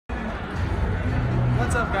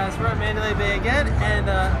up, guys? We're at Mandalay Bay again, and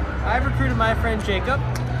I've recruited my friend Jacob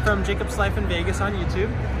from Jacob's Life in Vegas on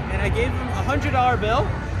YouTube, and I gave him a $100 bill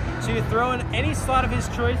to throw in any slot of his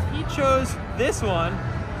choice. He chose this one.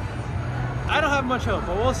 I don't have much hope,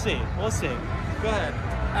 but we'll see. We'll see. Go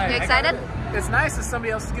ahead. You excited? It's nice that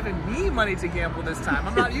somebody else is giving me money to gamble this time.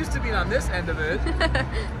 I'm not used to being on this end of it.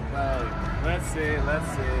 Well, let's see. Good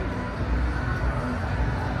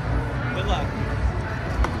luck.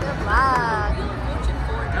 Good luck.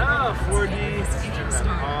 Oh, 4D.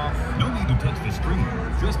 Off. No need to touch the screen.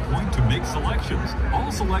 Just point to make selections.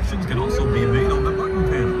 All selections can also be made on the button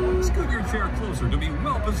panel. Scoot your chair closer to be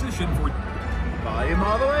well positioned for Volume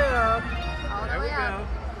all the way up. All the There we way up.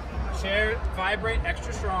 go. Chair vibrate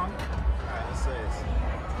extra strong. All right, let's see this.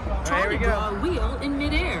 All right, Try here we to go. draw a wheel in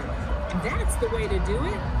midair. That's the way to do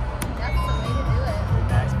it. That's the way to do it.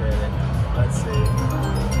 Max, baby. Let's see.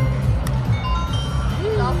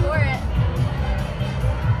 Go for it.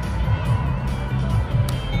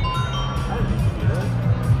 How did you do that?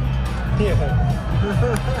 Yeah.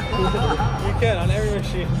 You can on every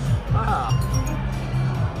machine. Wow.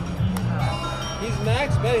 He's max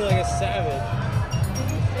betting like a savage.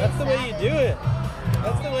 That's the way you do it.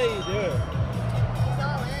 That's the way you do it. It's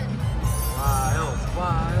all in.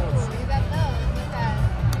 Wild. You got those. Look at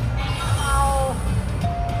Ow.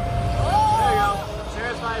 There we go.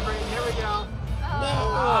 Chair's vibrating. Here we go. No.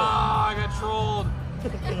 Oh, I got trolled.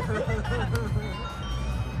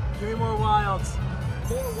 Give me more wilds.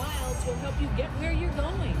 More wilds will help you get where you're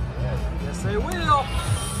going. Yes, they will.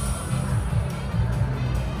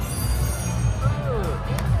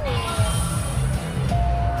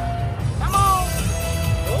 Come on.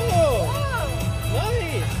 Oh,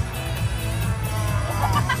 nice.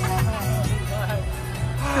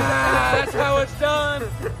 That's how it's done.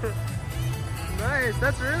 Nice.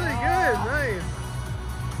 That's really good. Nice.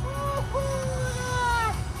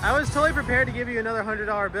 I was totally prepared to give you another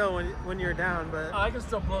 $100 bill when you're down, but I can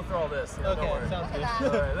still blow through all this. Yeah, okay, don't worry. sounds good.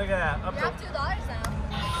 All right, look at that. Up you to, have $2 now.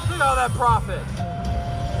 look at all that profit.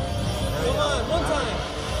 Come on, one time,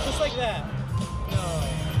 just like that. No.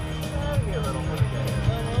 Give me a little. What do you got here?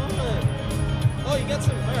 Come on. Oh, you got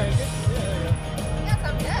some. All right, good. Yeah, there you go. You got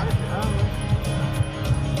some good.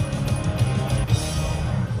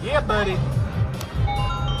 Yeah, buddy.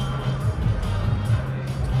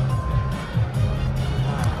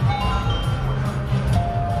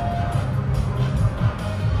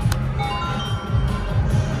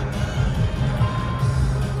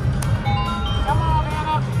 Come on,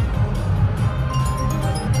 Anna.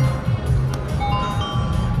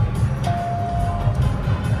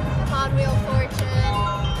 Come on, Wheel of Fortune.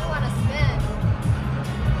 You want to spin.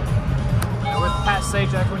 Yeah, with Pat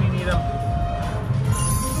Sajak when you need him.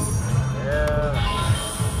 Yeah.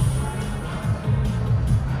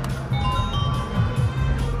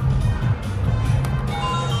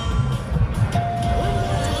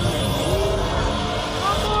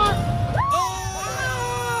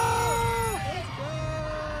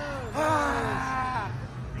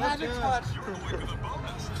 Magic touch. you're going for the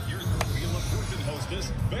bonus. Here's the Wheel of Fortune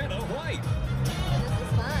hostess, Vanna White. This is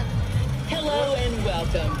fun. Hello and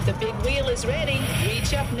welcome. The big wheel is ready.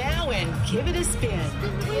 Reach up now and give it a spin.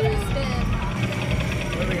 Give it a spin.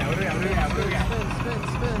 What do we got? Spin,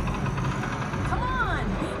 spin. Come on,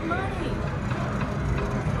 big money.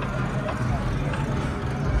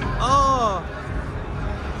 Oh,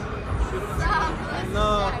 Stop.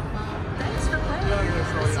 no. Thanks for playing. Yeah, you're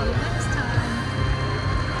See you next time.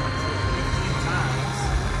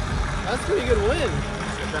 That's a pretty good win.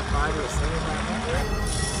 Set that 5 to a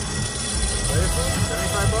 75.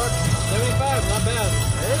 75 bucks? 75, not bad.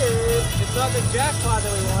 Hey! It's not the jackpot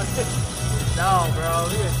that we wanted. No,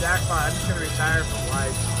 bro, look at jackpot. I'm just gonna retire from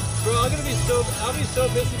life. Bro, I'll be so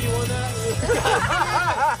pissed if you won that.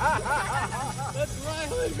 That's right,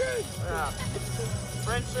 great. Yeah.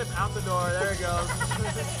 Friendship out the door. There it goes.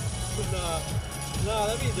 No,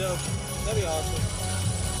 that'd be dope. That'd be awesome.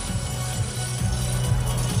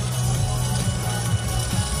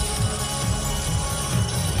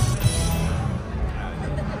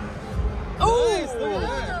 Nice, look at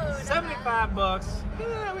that. 75 bucks.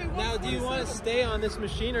 Now, do you want to stay on this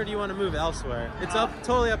machine or do you want to move elsewhere? It's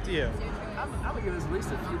totally up to you. I'm gonna give this at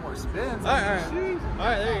least a few more spins. All right. All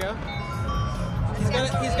right, there you go. He's got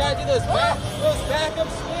to do those backup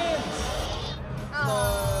spins.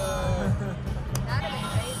 Oh. That'd have been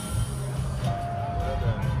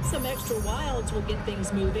crazy. Some extra wilds will get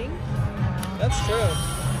things moving. That's true.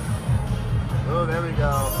 Oh, there we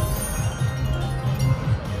go.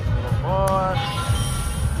 A little more.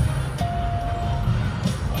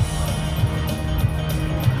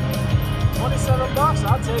 $27,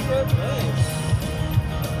 I'll take it. Thanks.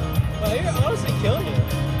 Oh, you're honestly killing it.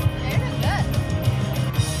 They're doing good.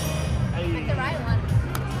 Like the right one.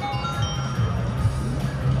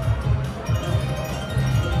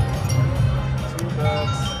 $2.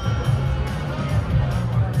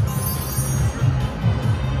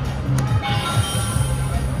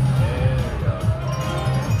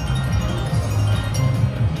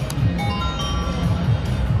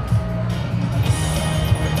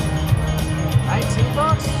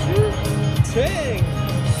 Dang!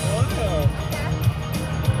 Wow.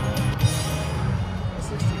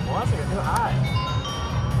 61, that's like a new high.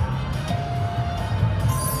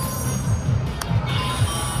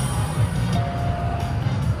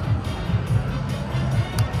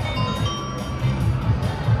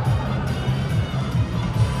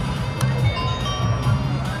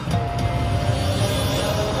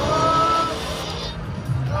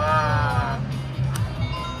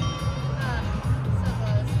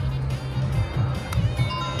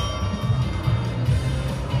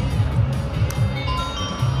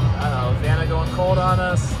 Going cold on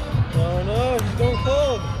us. Oh no, he's going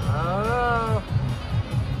cold. Oh no.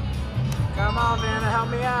 Come on, Vanna, help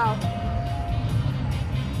me out.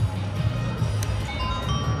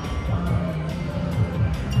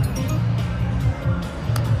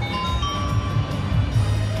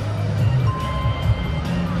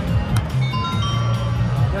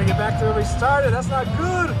 Gotta get back to where we started. That's not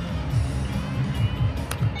good.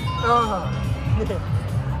 Oh.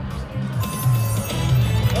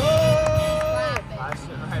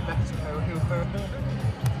 Right back to where we were.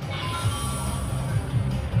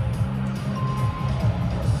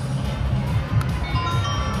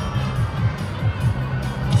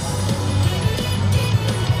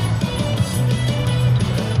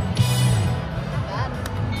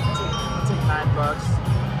 I'll take $9.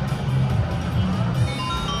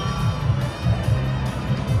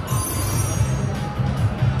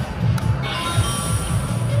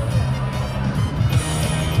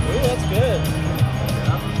 Ooh, that's good.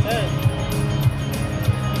 10.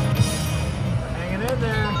 Hanging in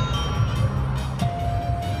there.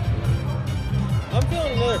 I'm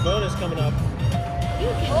feeling another bonus coming up.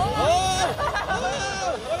 Oh!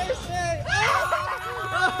 What did I say?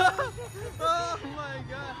 Oh my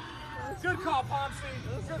god. Good call, Pompsie.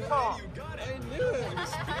 Good call. You got it. I knew it.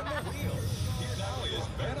 Spin the wheel. Here now is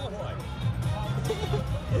Vanna White.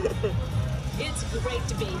 It's great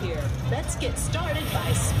to be here. Let's get started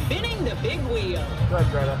by spinning the big wheel. Go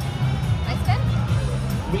ahead, Greta. I spin?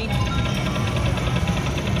 Read.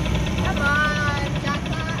 Come on,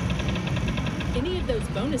 jackpot. Any of those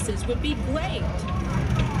bonuses would be great.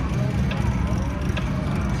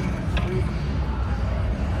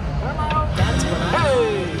 Come on. That's what I call an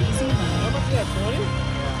easy How money. much is that, 20?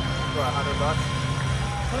 Yeah, for $100.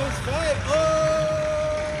 Times 5. Oh!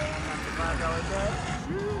 $5 bet.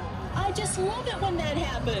 I just love it when that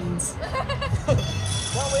happens.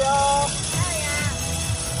 Don't we all? Hell yeah.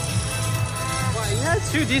 Wow, you had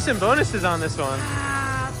 2 decent bonuses on this one.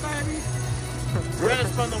 Greta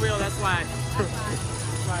spun the wheel, that's why.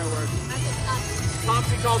 Fireworks. That's just nuts.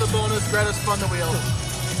 Pompsie called a bonus, Greta spun the wheel.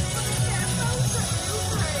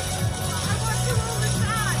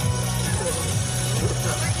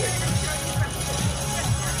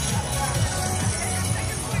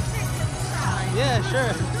 Yeah,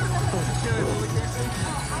 sure.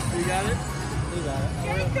 You got it? You got it.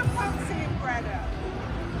 Jacob Pompsie and Greta.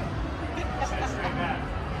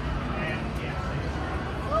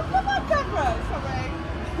 Oh, come on, camera, sorry.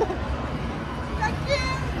 Thank you.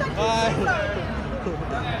 Thank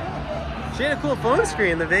you. She had a cool phone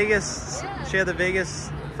screen. The Vegas. She had the Vegas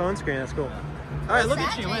phone screen. That's cool. All right, look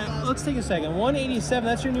at you. Wait, let's take a second. 187.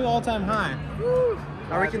 That's your new all-time high. Woo.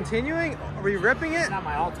 Are we continuing? Are we ripping it? It's not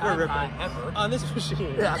my all-time We're ripping high ever. on this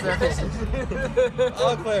machine. Yeah,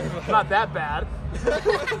 I'll clarify. not that bad.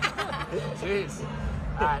 Jeez.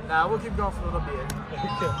 All right, now we'll keep going for a little bit.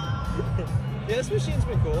 Yeah, this machine's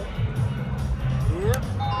been cool. Yep.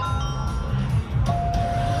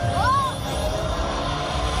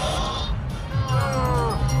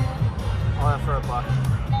 All that for $1.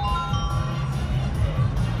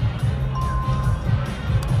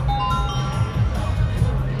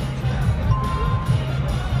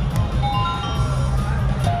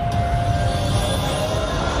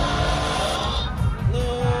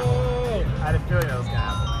 I had a feeling that was gonna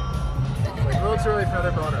happen. Like a little too early for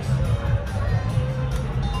another bonus.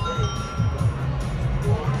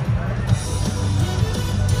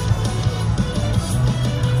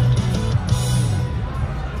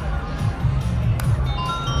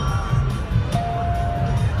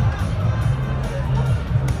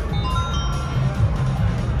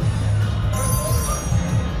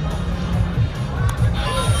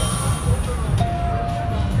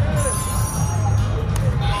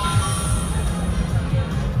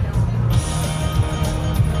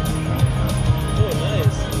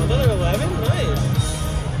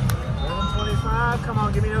 come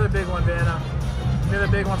on, give me another big one, Vanna. Give me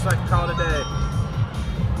another big one so I can call it a day.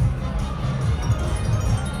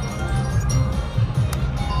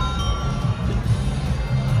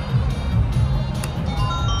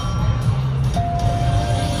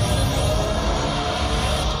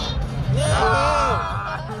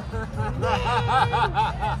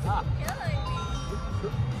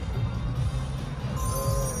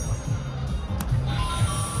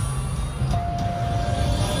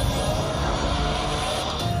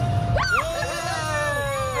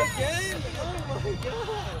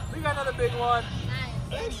 We got another big one.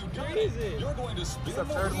 That's crazy. You're going to spin The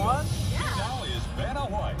third one? Now is Vanna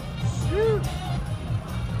White. Shoot.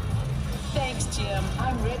 Thanks, Jim.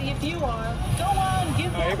 I'm ready if you are. Go on,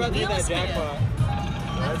 give You're that about to hit wheel a that spin. jackpot.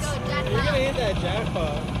 Let's go, You're gonna jackpot. hit that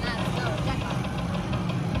jackpot. Let's go,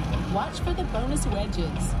 jackpot. Watch for the bonus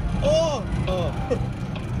wedges. Oh! Oh!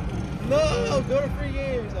 No! Go to free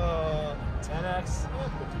games. 10x. Yeah,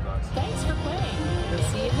 $50. Thanks for playing. We'll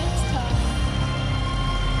see you next time.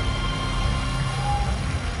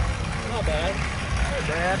 Not bad. Not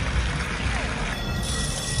bad.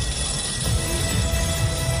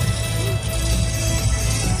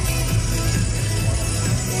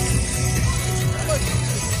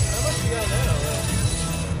 How much you got now?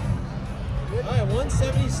 All right,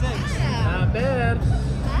 176. Yeah. Not bad.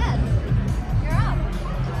 Bad. You're up.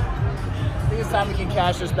 I think it's time we can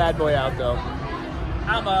cash this bad boy out, though.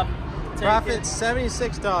 I'm up. Take Profit it.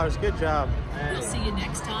 $76. Good job. We'll see you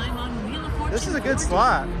next time on Wheel of Fortune. This is a good 40.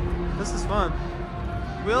 slot. This is fun.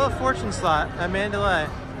 Wheel of Fortune slot at Mandalay.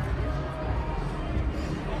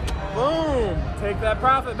 Boom! Take that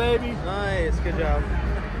profit, baby. Nice. Good job.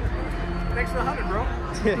 Thanks for the 100, bro.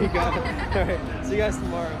 Yeah, you got it. All right. See you guys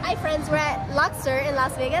tomorrow. Hi friends, we're at Luxor in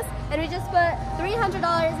Las Vegas and we just put $300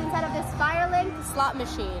 inside of this Firelink slot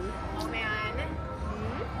machine. Oh man.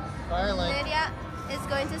 Firelink. Lydia is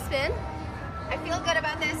going to spin. I feel good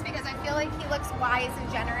about this because I feel like he looks wise and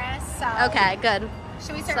generous. So Okay, good.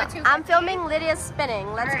 should we start So with 250? I'm filming Lydia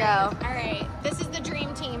spinning. Let's go. All right. This is the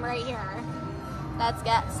dream team right here. Let's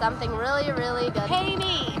get something really, really good. Pay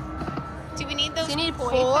me. Do we need those? So you need koi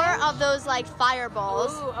 4 fish? of those like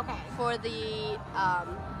fireballs Ooh, okay. for the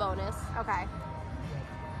bonus. Okay.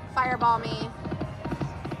 Fireball me.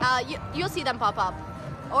 You'll see them pop up.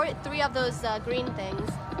 Or 3 of those green things.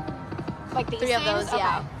 Like these 3 of things? those,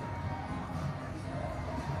 yeah. Okay.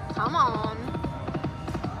 Come on.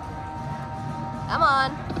 Come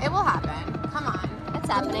on. It will happen. Come on. It's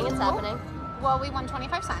happening, it's happening. Well, we won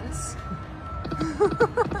 25 cents.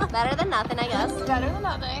 Better than nothing, I guess. Better than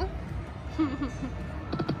nothing.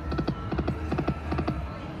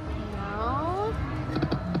 No.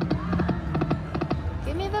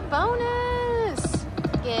 Give me the bonus.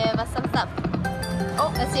 Give us some stuff.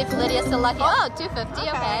 Oh, let's see if Lydia's still lucky. Oh, 250. Okay.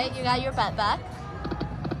 Okay, you got your bet back.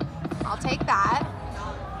 I'll take that.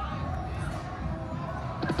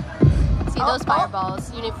 See Oh, those oh.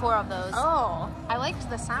 fireballs? You need 4 of those. Oh, I liked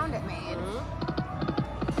the sound it made.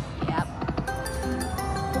 Yep.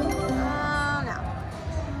 Oh, no.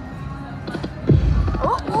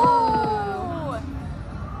 Oh!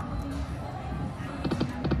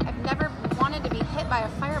 I've never wanted to be hit by a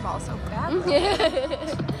fireball so badly.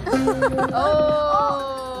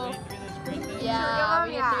 Oh. Yeah, we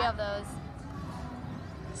need Yeah. 3 of those.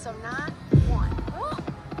 So not 1. Oh!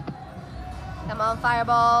 Come on,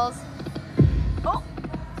 fireballs. Oh!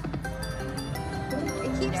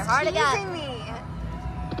 It keeps They're hard to get. teasing me.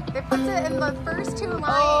 It puts it in the first 2 lines.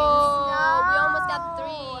 Oh, No. we almost got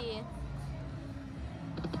 3.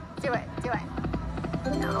 Do it. Do it.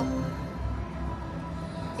 No.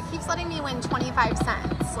 It keeps letting me win 25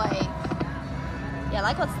 cents. Like, Yeah,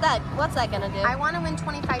 like what's that gonna do? I want to win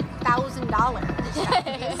 $25,000.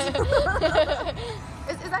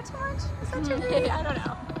 Is that too much? Is that too greedy? I don't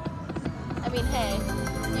know. I mean, hey,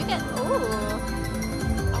 you get, ooh,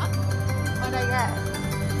 What did I get?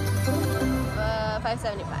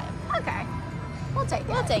 575. Okay. We'll take it.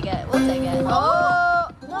 We'll take it. We'll take it. Oh.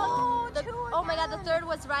 Oh, No, 2 oh my God, the again. 3rd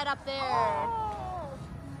was right up there. Oh.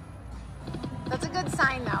 That's a good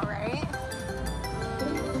sign though, right?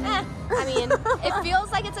 I mean, it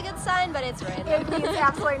feels like it's a good sign, but it's random. It means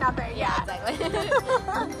absolutely nothing. Yeah, exactly.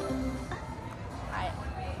 Alright,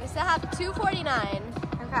 we still have 249.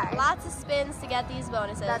 Okay. Lots of spins to get these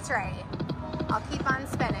bonuses. That's right. I'll keep on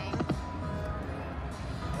spinning.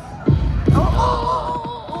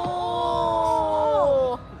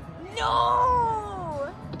 Oh! No!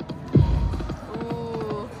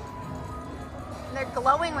 Ooh. They're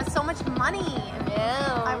glowing with so much money.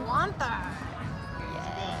 Yeah. I want that.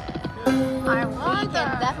 I We want can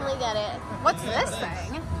that. definitely get it. What's this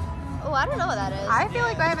thing? Oh, I don't know what that is. I feel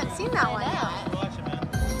like I haven't seen that I one know. yet. Watch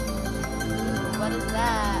What is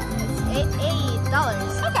that? It's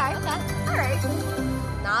 $8. Okay. Okay. All right.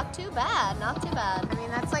 Not too bad. Not too bad. I mean,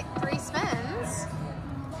 that's like 3 spins.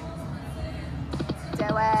 Do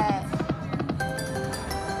it.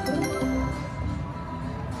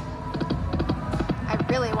 I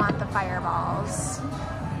really want the fireballs.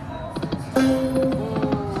 Ooh.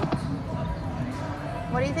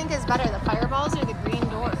 What do you think is better, the fireballs or the green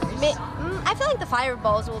doors? I feel like the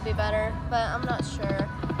fireballs will be better, but I'm not sure.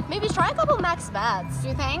 Maybe try a couple max bats. Do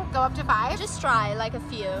you think? Go up to 5? Just try, like a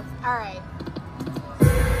few. All right.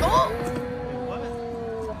 Oh!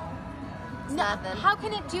 No, Nothing. how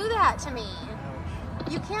can it do that to me?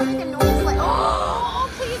 You can't make a noise like, oh,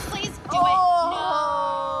 please, please do it.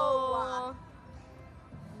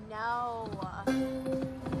 No.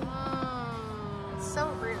 It's so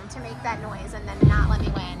rude to make that noise and then not let me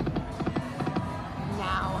win.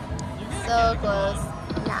 No. So close.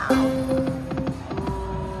 No.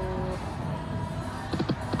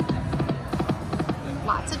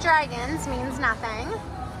 Lots of dragons means nothing.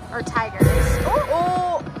 Or tigers.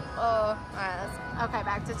 Oh! Alright, Okay,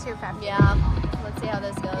 back to 250. yeah. Let's see how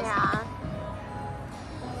this goes. Yeah.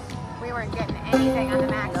 We weren't getting anything on the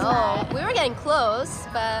max No, bet. we were getting close,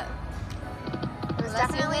 but It was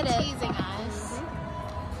Unless you definitely hit it. teasing us.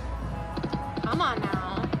 Come on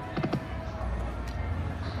now.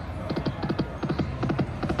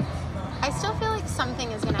 I still feel like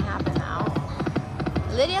something is gonna happen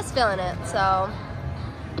though. Lydia's feeling it, so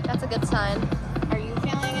that's a good sign. Are you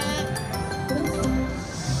feeling it?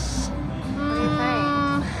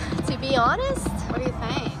 To be honest, What do you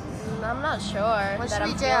think? I'm not sure What that should I'm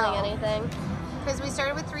we do? feeling anything. Because we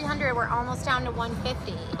started with 300, we're almost down to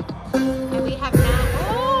 150. And we have not.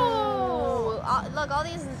 Oh, look, all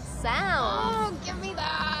these sounds. Oh, give me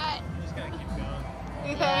that. You just gotta keep going.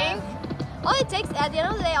 You Yeah. think? All it takes, at the end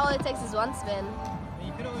of the day, all it takes is one spin.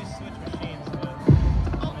 You could always switch machines, but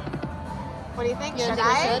What do you think? You Should think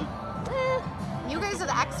we I? should? You guys are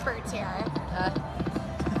the experts here. Uh,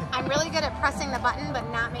 I'm really good at pressing the button but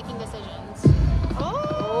not making decisions.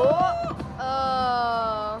 oh.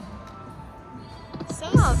 So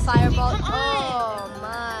Oh, fireball. Come on. Oh,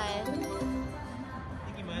 my. I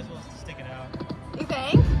think you might as well stick it out. You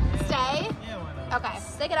think? Stay? Yeah, why not? Okay.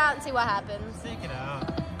 Stick it out and see what happens. Stick it out.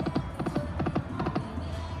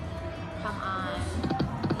 Come on.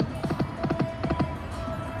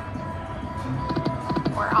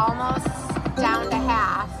 We're almost down to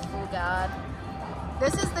half. Oh, God.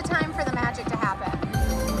 This is the time for the magic to happen.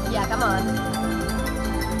 Yeah, come on.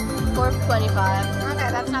 425. Okay,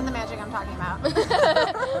 that's not the magic I'm talking about.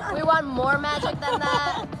 We want more magic than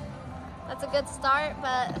that. That's a good start,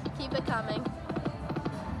 but keep it coming.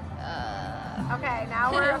 Okay,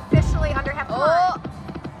 now we're officially under half. Come Oh! on.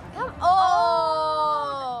 Come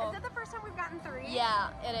Oh! Is it the first time we've gotten 3? Yeah,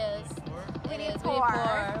 it is. We It need is. We 4.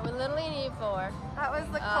 need 4. We literally need 4. That was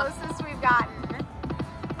the closest we've gotten.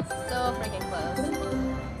 So freaking close.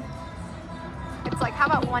 It's like, how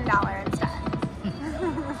about $1 instead?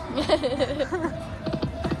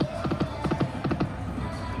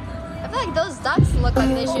 I feel like those ducks look like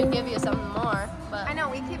they should give you something more, but I know,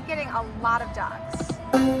 we keep getting a lot of ducks.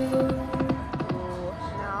 Ooh.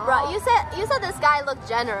 No. Right, you said this guy looked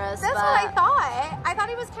generous. That's but what I thought. I thought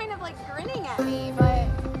he was kind of like grinning at me, but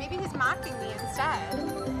maybe he's mocking me instead.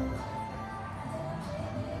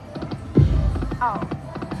 Oh.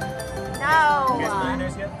 No. You guys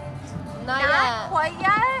millionaires yet? Not Not yet. quite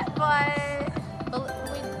yet, but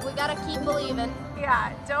We gotta keep believing.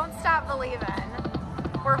 yeah, don't stop believing.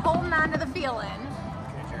 We're holding on to the feeling.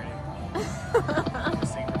 Good journey.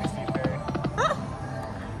 Sing for Steve Perry.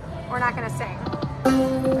 We're not gonna sing.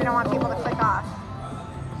 We don't want people to click off.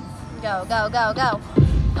 Go, go, go, go.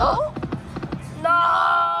 Oh!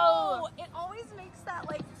 No! It always makes that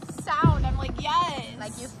like sound. I'm like, yes.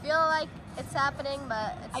 Like you feel like it's happening,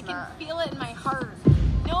 but it's I can not. feel it in my heart.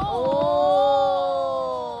 No.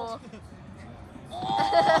 Oh!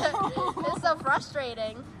 It's so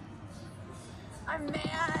frustrating. I'm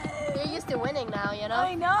mad. You're used to winning now, you know?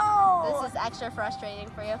 I know. This is extra frustrating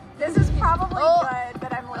for you. This is probably Oh. good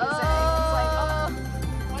that I'm losing. Oh. It's like,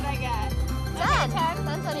 what'd I get? 10. 10?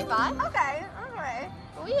 10.25. Okay.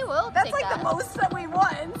 We will That's take like that. the most that we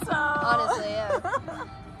won, so. Honestly, yeah.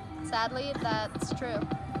 Sadly, that's true.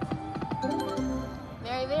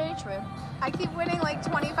 Very, very true. I keep winning like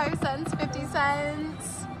 25 cents, 50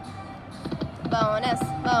 cents. Bonus,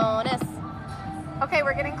 bonus. Okay,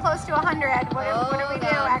 we're getting close to 100. What do we do,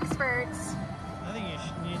 God. experts? I think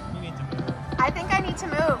you need to move. I think I need to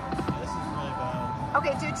move. Yeah, this is really bad.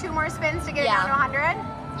 Okay, do 2 more spins to get it Yeah. down to 100.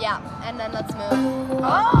 Yeah, and then let's move.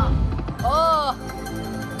 Oh! Oh!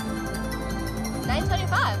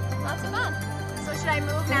 9.25. Not too bad. So should I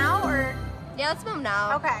move now or? Yeah, let's move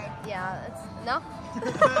now. Okay. Yeah, it's no.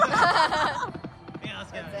 Yeah,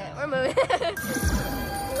 let's go. That's it. We're moving.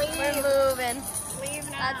 We're moving. Leave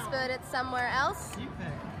now. Let's put it somewhere else. You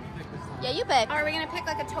pick this one. Yeah, you pick. Are we gonna pick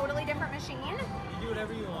like a totally different machine? You do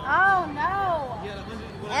whatever you want. Oh no. You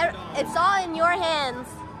got $100. It's all in your hands.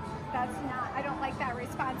 That's not. I don't like that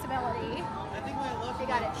responsibility. I think my luck. You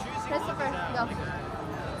got it. Choosing Christopher, luck is out. go. Like that.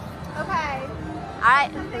 Okay. All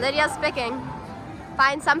right, Lydia's picking.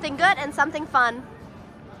 Find something good and something fun.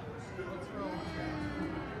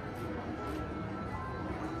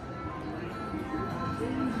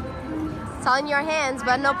 It's all in your hands,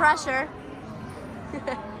 but no pressure.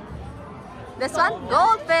 This one,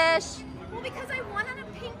 goldfish. Well, because I won on a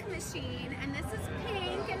pink machine, and this is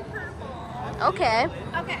pink and purple. Okay.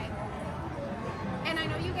 Okay. And I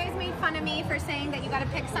know you guys made fun of me for saying that you got to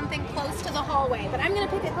pick something close to the hallway, but I'm gonna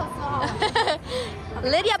pick it close to the hallway.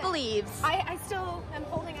 Lydia believes. I still am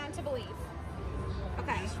holding on to belief.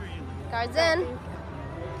 Okay. Cards in.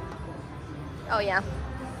 Oh yeah.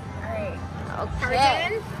 All right.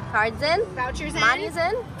 Okay. Cards in. Vouchers in. Money's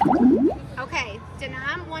in. Okay.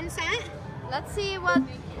 Denom, 1 cent. Let's see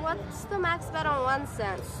what's the max bet on 1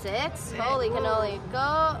 cent. 6. Holy cannoli.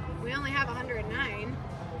 Go. We only have 109.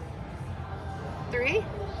 3.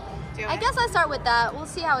 Do I it. guess I start with that. We'll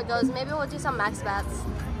see how it goes. Maybe we'll do some max bets.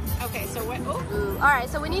 Okay. So what? Oh. Ooh. All right.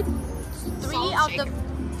 So we need 3 Salt of shaker. the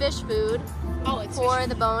fish food Oh, it's for fish.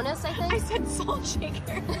 the bonus, I think. I said salt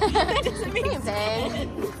shaker. That doesn't make Same sense.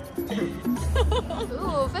 thing.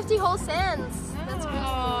 Ooh, 50 whole cents. That's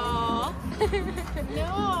No.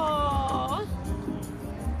 No.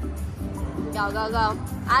 Go, go, go.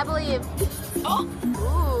 I believe. Oh.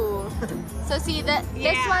 Ooh. So see that this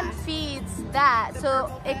Yeah. one feeds that,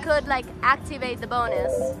 so it could like activate the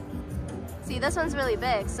bonus. See, this one's really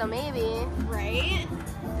big, so maybe Right.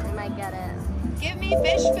 we might get it. Give me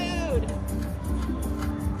fish food.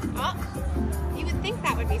 Oh. You would think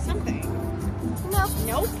that would be something. Nope.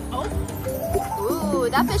 Nope. Oh. Ooh,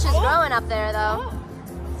 that fish is growing up there though. Oh.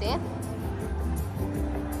 See?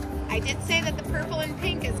 I did say that the purple and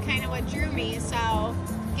pink is kind of what drew me, so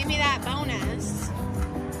give me that bonus.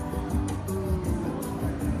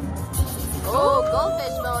 Oh,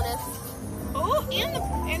 goldfish bonus. Oh, and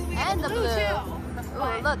we got And the blue blue. too.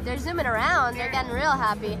 Ooh, look, they're zooming around. They're getting real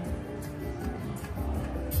happy.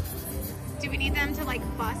 Do we need them to like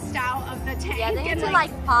bust out of the tank Yeah, they need and to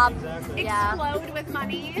like pop. Exactly. Yeah, explode with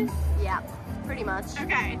money? yeah, pretty much.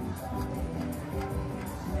 Okay.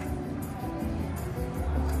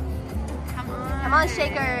 Come on. Come on,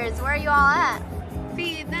 shakers. Where are you all at?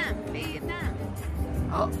 Feed them. Feed them.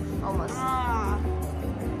 Oh, almost. Ah.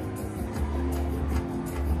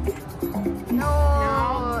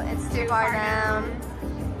 No, it's too far down.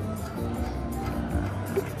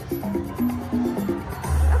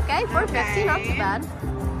 Okay, 450, not too bad.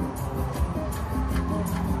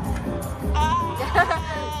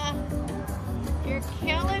 Ah. You're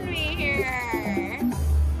killing me here.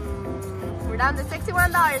 We're down to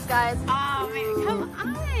 $61, guys. Oh man, come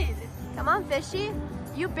on. Come on, fishy.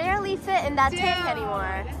 You barely fit in that tank Dude.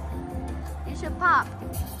 anymore. You should pop.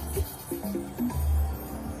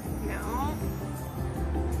 No.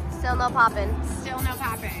 Still no popping. Still no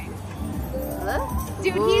popping. Look.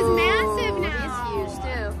 Dude, he's massive now. He's huge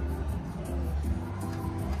too.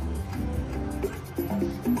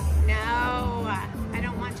 No, I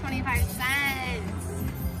don't want 25 cents.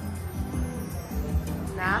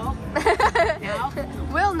 Nah. No.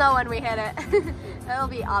 We'll know when we hit it. It'll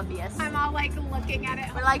be obvious. I'm all like looking at it.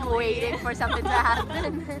 We're like hopefully. waiting for something to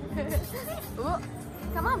happen. Ooh.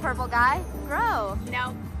 Come on, purple guy. Grow.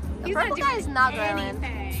 No. The He's purple not guy doing is not growing.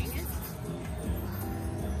 anything.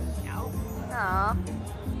 No. Aw.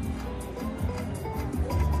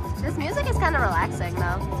 This music is kind of relaxing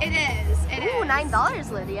though. It is. It Ooh, is.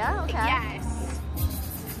 $9, Lydia. Okay. Yes.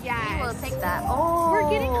 Yes. We'll take that. Oh. We're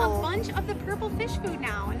getting a bunch of the purple fish food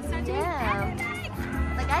now, and it's not doing Yeah.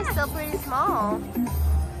 anything. The guy's still pretty small.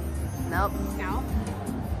 Nope. No.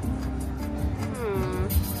 Hmm.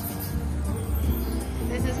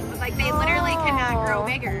 This is like they literally cannot grow Oh.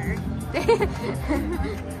 bigger.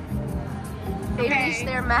 They Okay. reached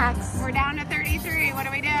their max. We're down to 33. What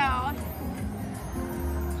do we do?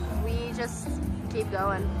 We just keep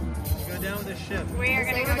going. Go down with the ship. We are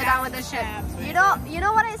Say gonna we go down with the ship. You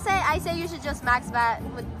know what I say? I say you should just max bet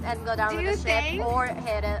and go down Do with you the ship think? or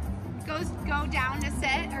hit it. Go down to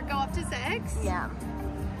 6 or go up to 6. Yeah.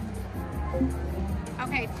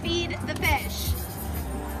 Okay, feed the fish.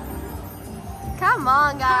 Come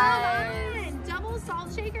on, guys. Come on, double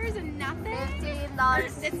salt shakers and nothing.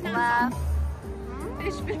 $15 It's not left.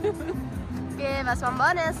 Fish food. Give us one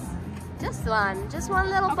bonus. Just one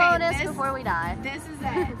little Okay, bonus this- before we die. This is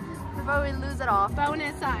it. Before we lose it all.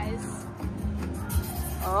 Bonus size.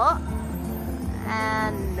 Oh.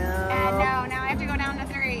 And no. And no, now I have to go down to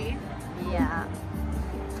 3. Yeah.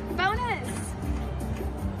 Bonus.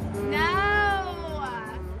 Mm. No.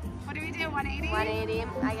 What do we do? 180? 180,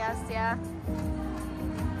 I guess, yeah.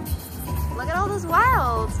 Look at all those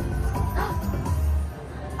wilds.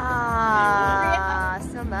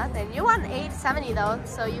 Still nothing. You won 870 though,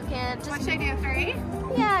 so you can just. What should I do? 3?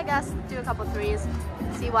 Yeah, I guess do a couple threes.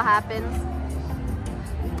 See what happens.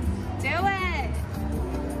 Do it.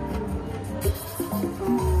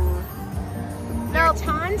 You're Nope.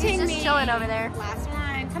 taunting He's just me. chilling over there. Last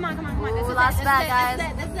one. Come on, come on, come on. This Ooh, is last it. bet, This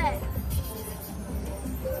is it. This is it.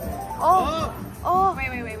 Oh. Oh. Wait.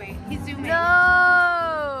 He's zooming.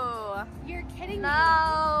 No. You're kidding No. me.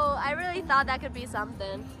 I really thought that could be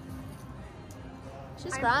something.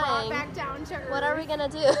 She's I brought crying. back down to earth. What are we gonna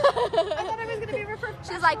do? I thought I was gonna be a professional.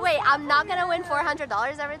 She's like, wait, I'm not gonna win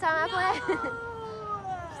 $400 every time I play.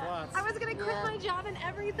 Slots. I was gonna quit Yeah. my job and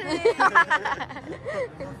everything.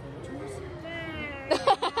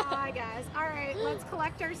 I guess. All right, let's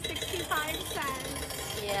collect our 65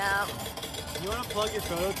 cents. Yeah. You want to plug your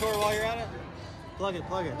photo tour while you're at it? Plug it.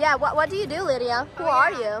 Yeah. What do you do, Lydia? Who Oh,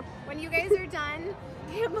 are yeah. you? When you guys are done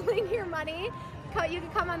gambling your money, you can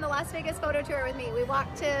come on the Las Vegas photo tour with me. We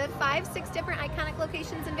walk to 5-6 different iconic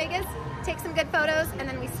locations in Vegas, take some good photos, and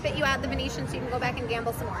then we spit you out the Venetian so you can go back and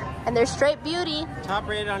gamble some more. And they're straight beauty. Top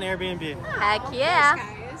rated on Airbnb. Heck Oh, yeah.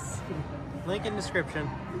 thanks, guys. Link in description.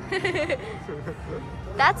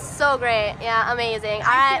 That's so great. Yeah, amazing. All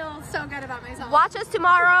I right. feel so good about myself. Watch us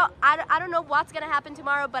tomorrow. I don't know what's gonna happen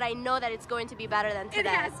tomorrow, but I know that it's going to be better than It today.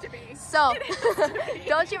 has to be. So It has to be.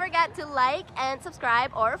 don't you forget to like and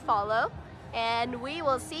subscribe or follow. And we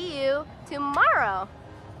will see you tomorrow.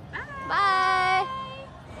 Bye.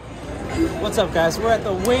 What's up, guys? We're at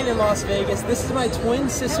the Wynn in Las Vegas. This is my twin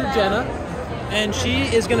sister, Jenna. And she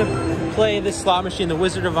is going to play this slot machine, the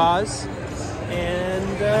Wizard of Oz. And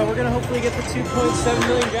we're going to hopefully get the $2.7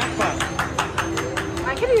 million jackpot.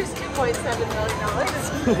 I could use $2.7 million.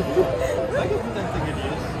 I can put that to good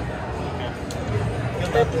use.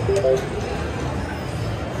 Okay. Good luck.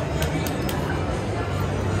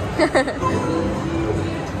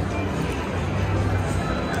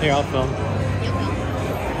 Here, I'll film. Okay.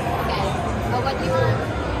 Oh, what do you want?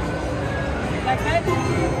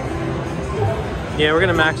 Yeah, we're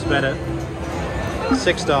gonna max bet it.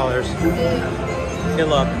 $6. Good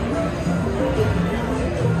luck.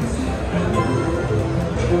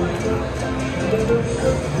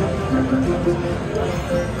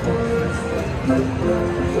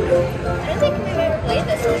 I don't think we've ever played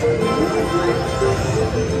this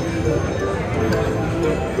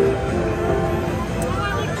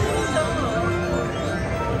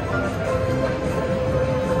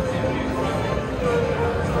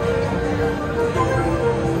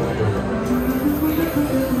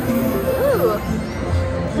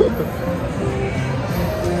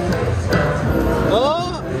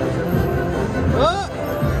Oh! Oh!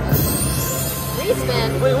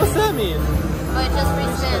 Respin. Wait, what's that mean? Oh, it just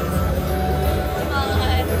respins.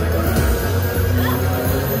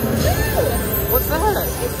 What's that?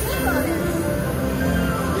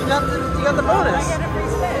 You got the bonus. I get a free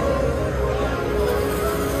spin.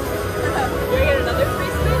 Do I get another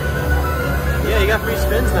free spin? Yeah, you got free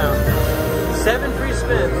spins now. 7 free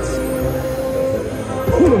spins.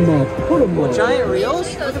 Put 'em up, put 'em up. Giant reels?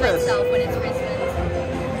 Usually Look goes at this. myself when it's respins.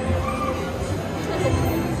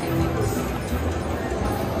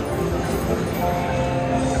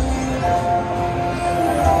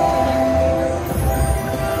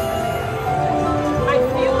 I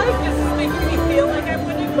feel like this is making me feel like I'm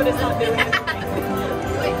winning, but it's not doing anything.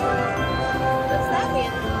 Wait, what's that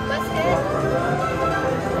mean? Must hit.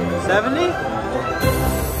 70?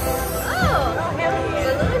 Oh,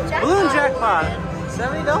 balloon jackpot. Balloon jackpot.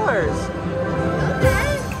 $70. Okay.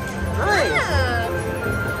 Nice. Yeah.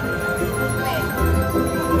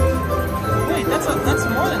 Wait, that's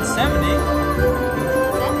more than 70.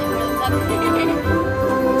 That's really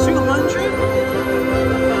 200?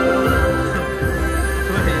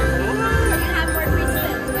 You have more free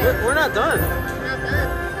spins. We're not done. Not done.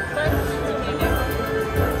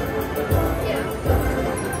 Yeah.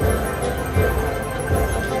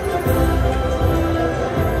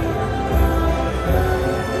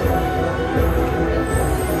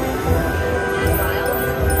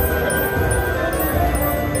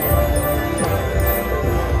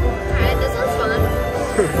 Alright, this one's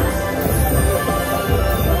fun.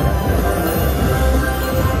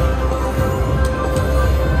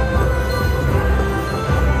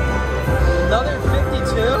 Another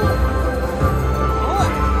 52.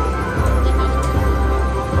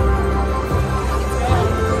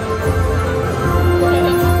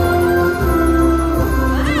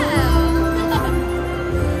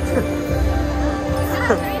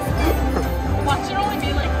 Watch it only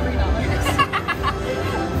be like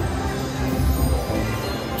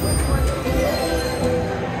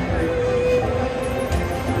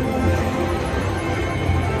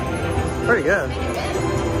Pretty good.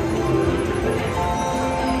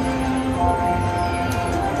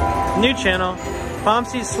 New channel,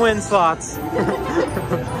 Pompsie Swin Slots.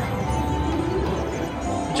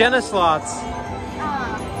 Jenna Slots.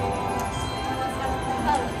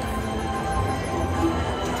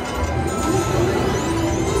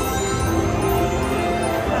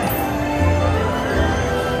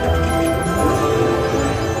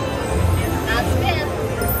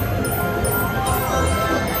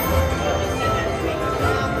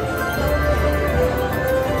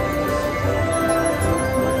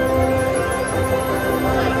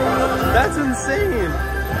 That's insane.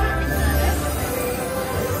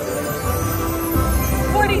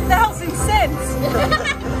 40,000 cents.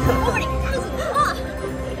 40,000.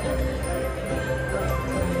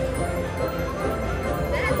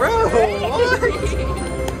 Bro, what? Oh my god.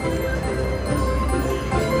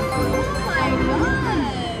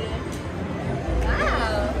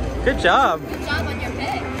 Wow. Good job. Good job on your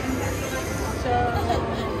pick.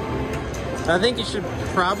 I think you should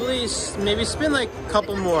probably maybe spin like a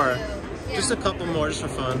couple more. Just a couple more, just for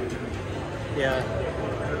fun. Yeah.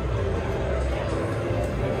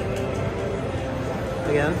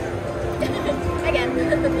 Again? Again.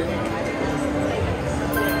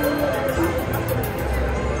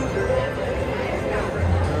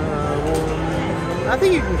 I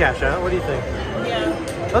think you can cash out. What do you think? Yeah.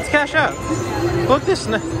 Let's cash out. Book this.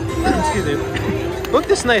 Excuse me. Book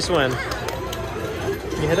this nice win.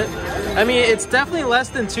 You hit it? I mean, it's definitely less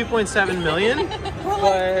than 2.7 million,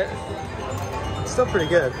 but it's still pretty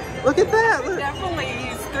good. Look at that. Look. Definitely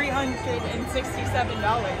used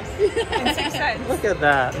 $367.06. Look at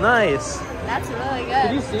that. Nice. That's really good.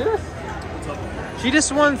 Did you see this? She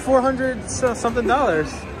just won $400 something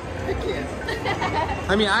dollars.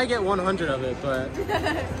 I mean, I get 100 of it, but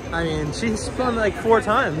I mean, she spun like 4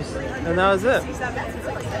 times, and that was it.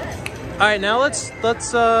 All right, now let's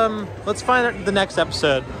find the next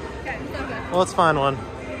episode. Well, let's find one.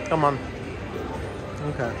 Come on.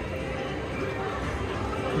 Okay.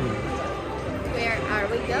 Where are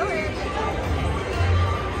we going?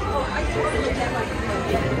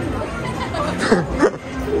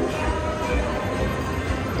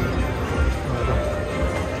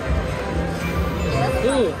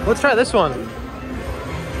 Ooh, let's try this one.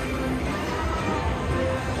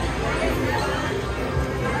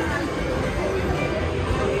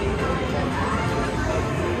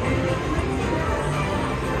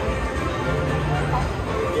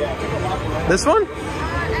 This one? I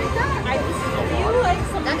feel like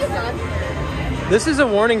That is done. This is a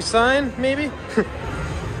warning sign, maybe?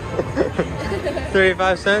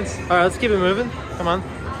 35 cents. All right, let's keep it moving. Come on.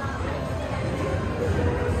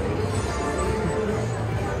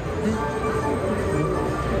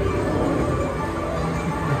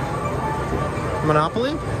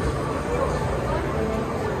 Monopoly?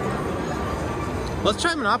 Let's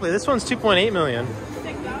try Monopoly. This one's 2.8 million.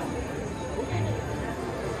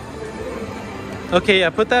 Okay, yeah,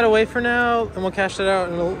 put that away for now, and we'll cash that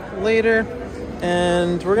out later.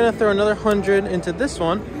 And we're gonna throw another 100 into this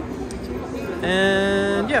one.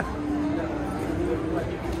 And yeah.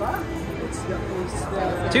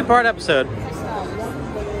 2-part episode.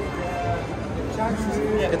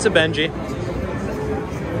 It's a Benji.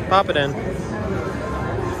 Pop it in.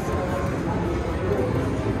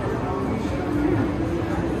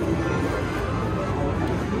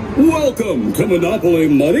 Welcome to Monopoly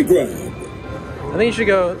Money Grab. I think you should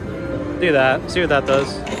go do that, see what that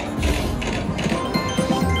does.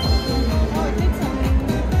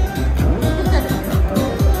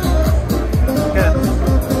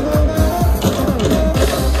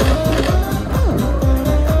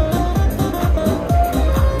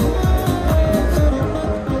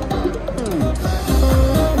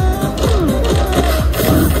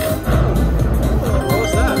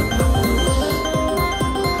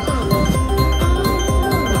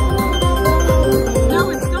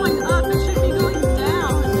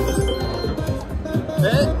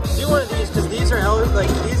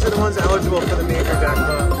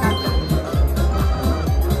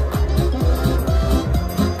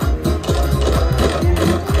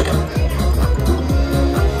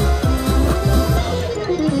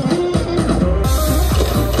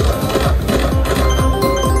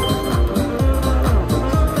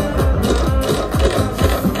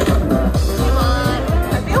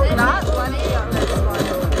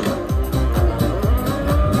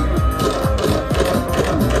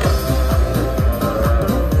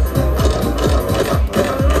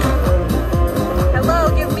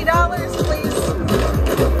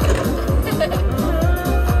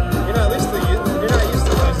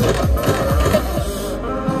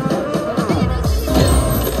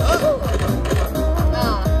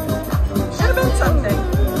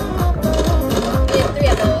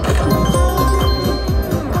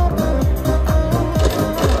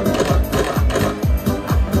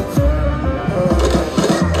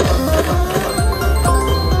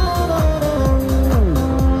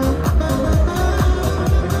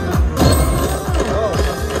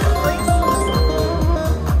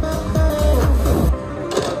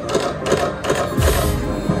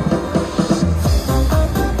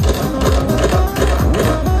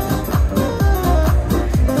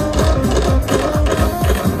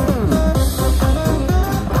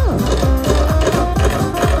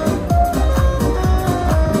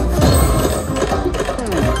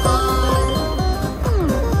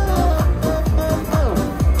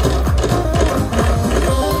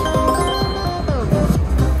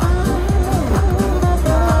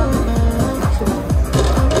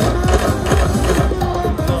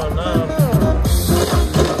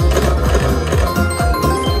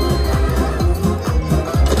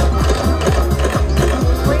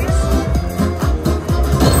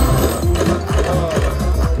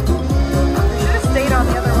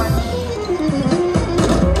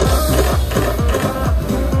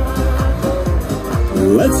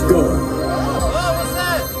 Let's go. Oh, what's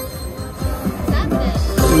that?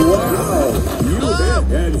 Wow. You hit,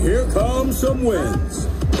 and here come some wins.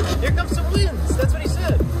 Here comes some wins. That's what he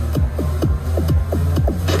said.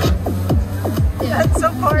 That's so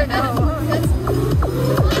far now. Oh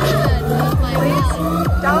my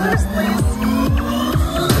God. Dollars, please.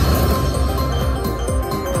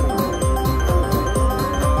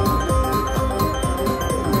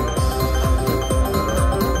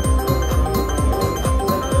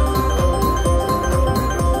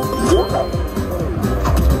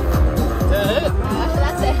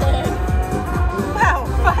 That's it. Wow,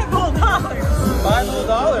 $5 whole. $5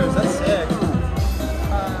 whole. That's sick.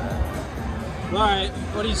 All right,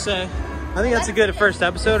 what do you say? I think that's a good first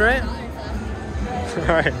episode, right?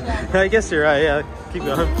 All right, I guess you're right. Yeah, keep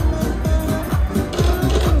going.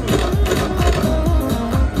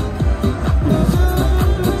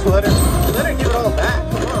 Let her give it all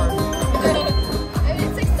back. Come on. I mean,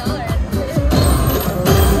 it's $6.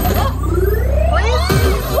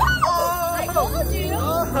 I told you.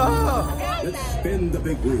 Oh, Let's spin the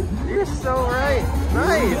big wheel. you're so right.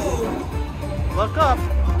 Nice. Look up.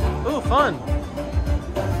 Ooh, fun.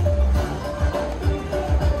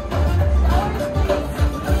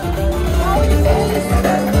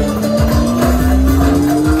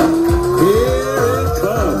 Here it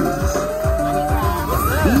comes.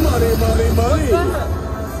 Money, money, money.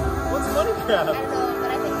 What's money grab? I don't know,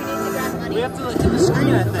 but I think we need to grab money. We have to hit the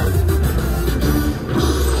screen, I think.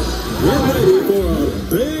 We're ready for a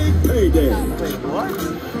big payday. Wait, what?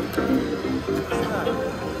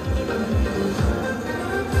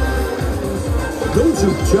 Don't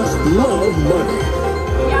you just love money?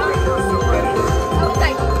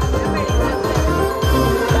 Okay.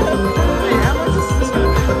 Wait, how much is this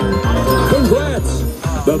gonna be? Congrats!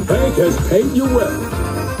 The bank has paid you well.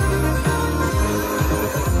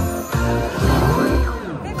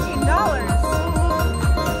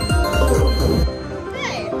 $15.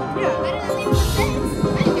 Hey. Better than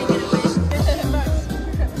leaving with this.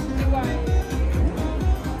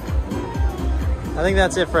 I think I think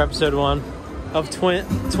that's it for episode 1 of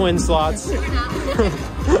twin slots.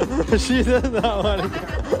 She does not want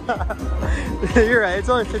to. You're right. It's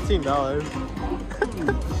only $15. Yeah,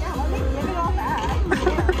 let me give it all back.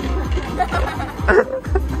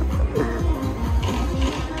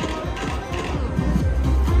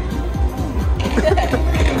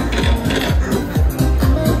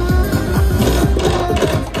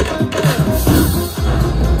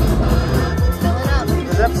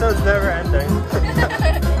 This episode's never ending.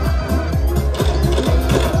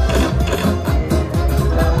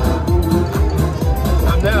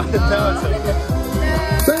 No, it's okay.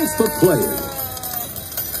 Thanks for playing.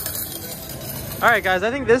 All right, guys.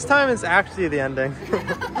 I think this time it's actually the ending.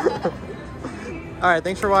 All right.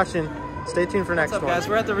 Thanks for watching. Stay tuned for next one. What's up, guys?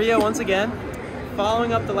 We're at the Rio once again,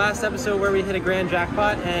 following up the last episode where we hit a grand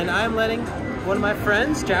jackpot, and I'm letting one of my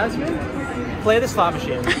friends, Jasmine, play the slot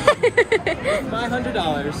machine with my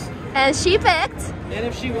 $100. And she picked And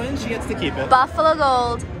if she wins, she gets to keep it. Buffalo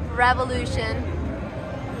Gold Revolution.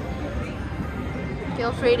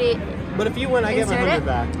 Feel free to But if you win, I get my insert 100 it.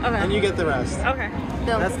 back, Okay. and you get the rest. Okay.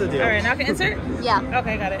 go. That's the deal. All right, now I can insert? Yeah.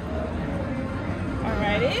 Okay, got it.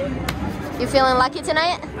 Alrighty. You feeling lucky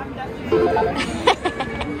tonight? Gonna throw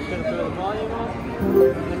the volume on,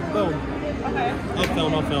 and boom. Okay.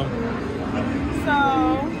 I'll film. So,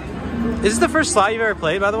 Is this the first slot you've ever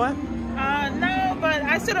played, by the way? no, but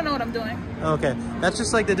I still don't know what I'm doing. Okay, that's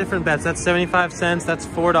just like the different bets. That's 75 cents, that's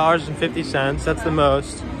 $4.50, that's the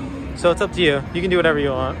most. So it's up to you. You can do whatever you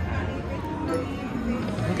want.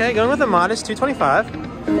 Okay, going with a modest $2.25.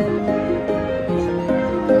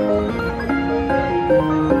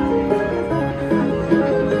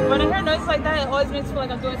 When I hear noises like that, it always makes me feel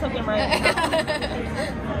like I'm doing something right.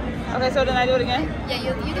 Okay, so then I do it again? Yeah,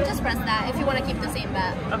 you can just press that if you want to keep the same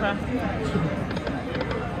bet. Okay.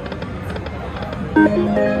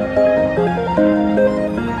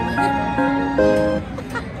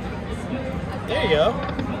 There you go.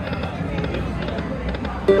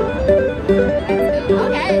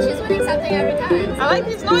 Okay, she's winning something every time. I like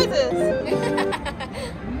these noises.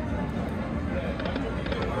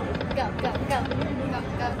 Go.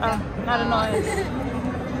 Oh, not a noise.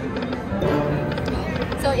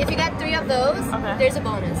 So if you get 3 of those, Okay. there's a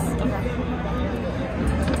bonus.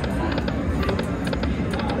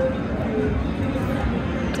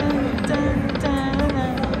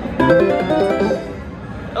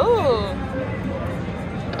 Oh.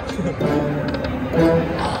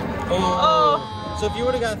 Oh. So if you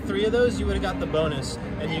would have got 3 of those, you would have got the bonus,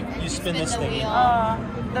 and you spin this the thing. wheel.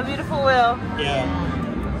 The beautiful wheel. Yeah.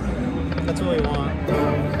 That's what we want.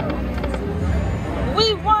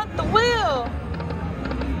 We want the wheel.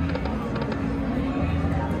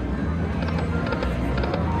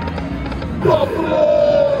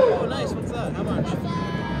 Oh, nice. What's that? How much?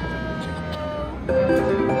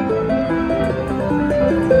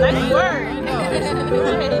 Nice work.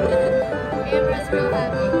 Camera's real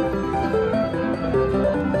happy.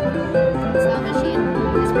 Slot machine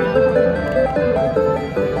is proud.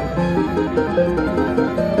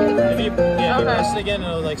 If you press it again,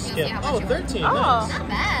 it'll like skip. Yeah, Oh, 13. Oh. Nice. Not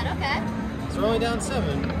bad, okay. So we're only down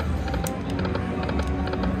 7.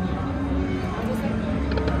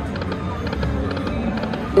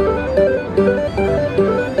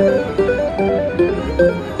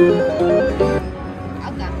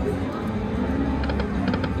 Okay.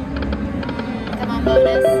 Come on,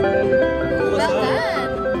 bonus. What's Well that?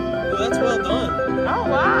 done. Oh, that's well done. Oh,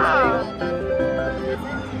 wow. Well done.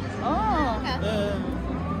 Oh. Okay. Yeah.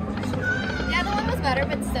 Yeah, the one was better,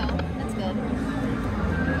 but still, that's good.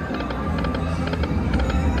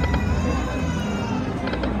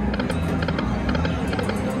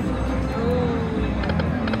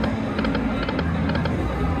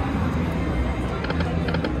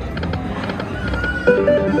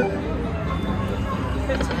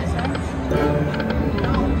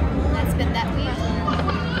 Let's spin that wheel.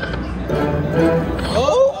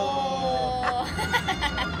 Oh! Oh.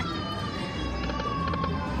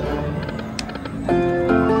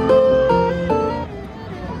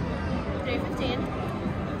 315.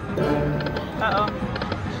 Uh-oh.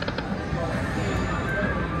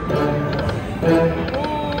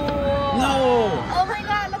 No! Oh my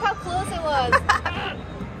god, look how close it was.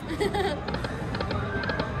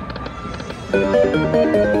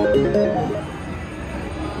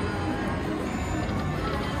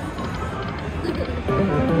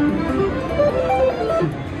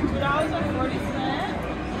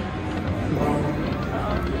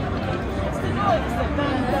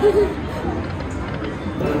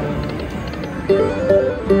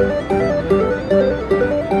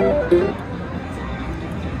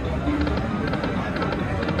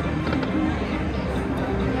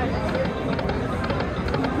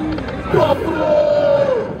 Well,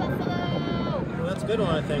 that's a good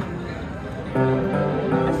one, I think.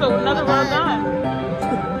 So another well done.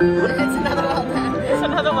 It's another well done. It's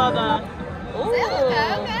another well done. Ooh.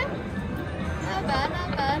 Okay, okay. Not bad,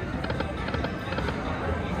 not bad.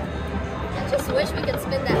 I just wish we could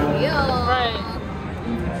spin that wheel. Right.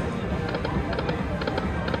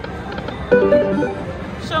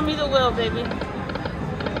 Show me the wheel, baby.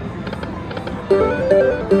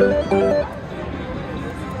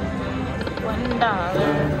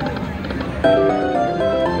 $1.90.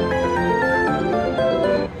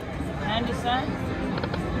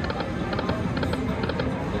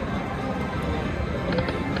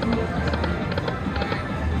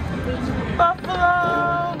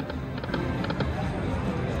 Buffalo.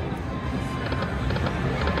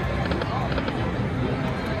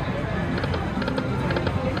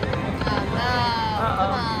 Oh no,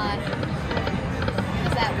 come on.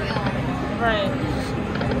 What's that wheel? Right.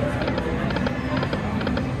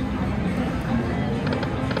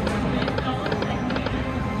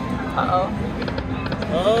 Uh-oh.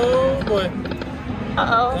 Oh boy.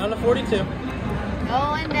 Uh-oh. Down to 42.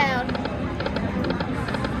 Going down.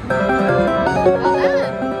 Well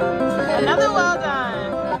done. Another well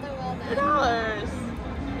done. Another well done. $2.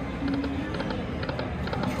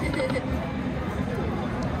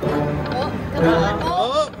 Oh, come on.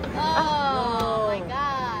 Oh, Oh! oh my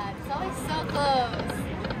god. It's always so close.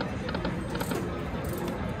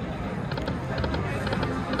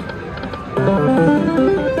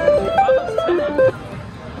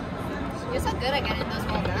 You're so good at getting those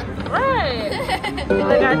well done. Right.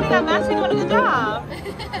 Like, I think I'm actually doing a good job.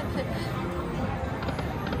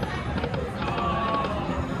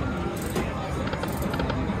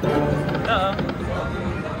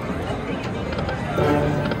 Uh-oh.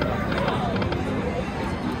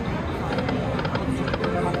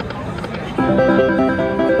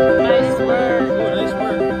 Nice work. Oh, nice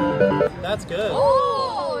work. That's good.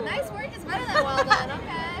 Oh, nice work is better than well done.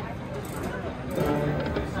 Okay.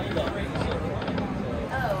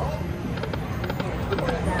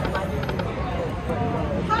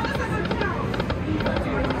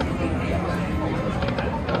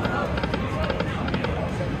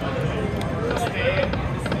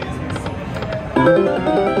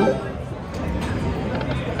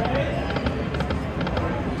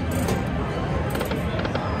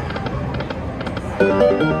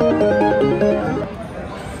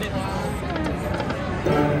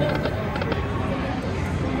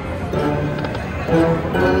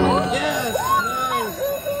 Yes! Nice!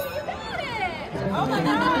 Oh my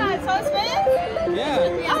god, so it's spins? Yeah.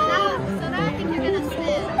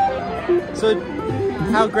 So,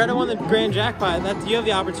 how Greta won the grand jackpot, that you have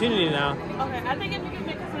the opportunity now. Okay, I think if you can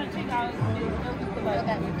make us $102,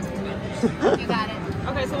 Okay. You got it.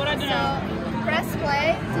 Okay, so what I do now? So, press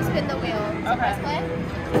play to spin the wheel. So Okay. press play.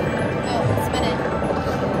 Go, spin it.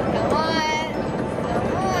 Go on. Go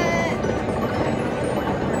on.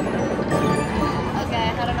 Okay,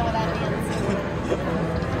 I don't know what that means.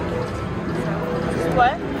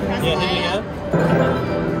 What? Press Yeah, play. here you go.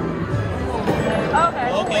 Okay.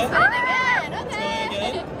 Okay. Spin it again. Okay.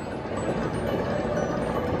 Again.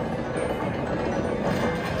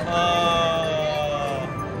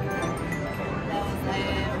 That was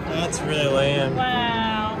lame. That's really lame.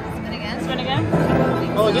 Wow. Spin again. Spin again?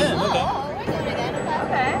 Oh, again. Oh, Okay. oh, we're doing it again. Okay.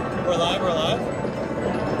 Okay. We're live. We're live.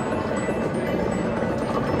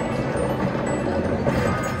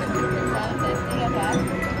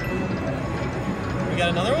 We got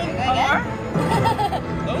another one. More?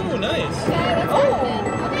 Oh, nice. Okay,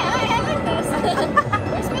 I like this.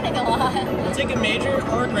 We're spinning a lot. We'll take a major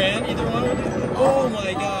or a grand, either one. Oh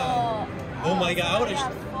my god. Oh my god. I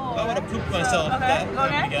would have pooped myself. Okay, go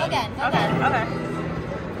again? Go again. Go Okay, again. okay.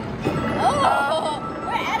 Oh,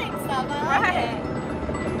 we're adding stuff. I like Right. it.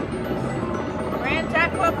 Grand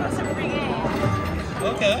jackpot plus some free games.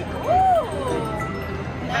 Okay. Woo!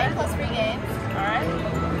 9 plus free games. Alright.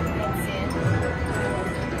 Let's see.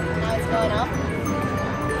 Now it's going up.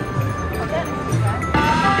 Okay.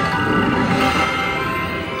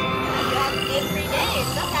 You have 8 free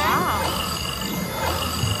games. Okay.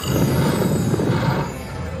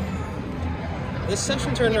 This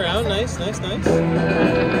session turned around. Nice, nice, nice.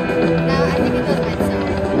 Now I think it goes myself.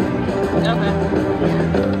 Okay.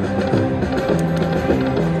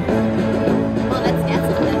 Well, let's get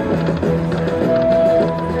something.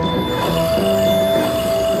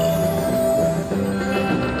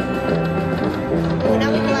 Ooh,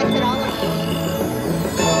 now we collected all of them.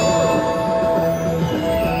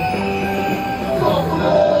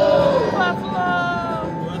 Buffalo!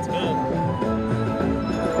 That's good.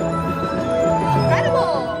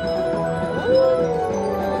 Incredible!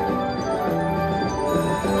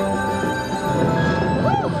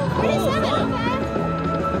 Ooh, 47, okay.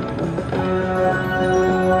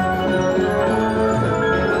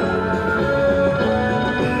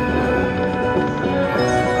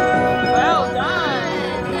 Well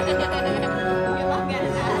done! Good luck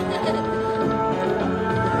getting that.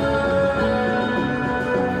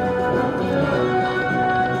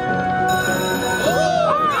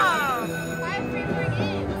 Wow! 5 free more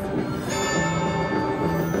games.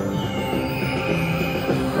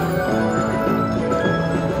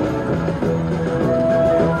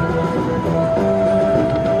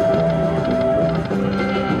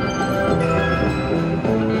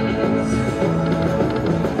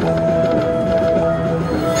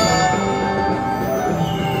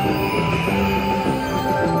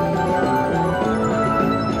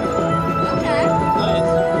 Okay. Nice.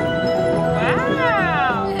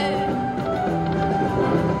 Wow!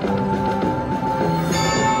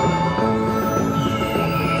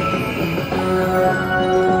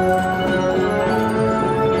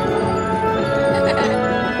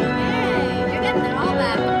 Hey, you're getting it all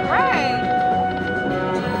back. Right!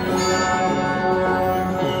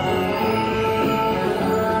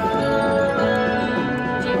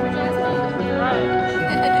 G for Jasmine. Right.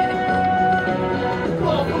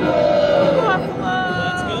 Buffalo!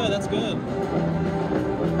 That's good. That's good.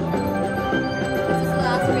 This is the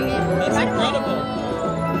last free game. That's incredible.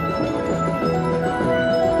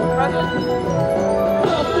 Roger.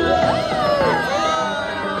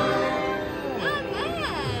 Not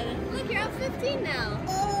bad. Look, you're up 15 now.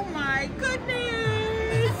 Oh my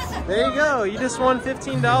goodness! There you go. You just won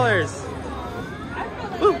 $15. I feel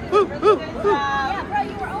like Woo, I did woo, a woo, really good woo. job. Yeah, bro,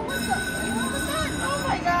 you were almost done. Oh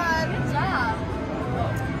my god! Good job.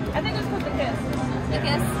 I think it's with the kiss. The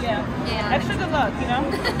kiss? Yeah. Yeah. Extra good luck, you know?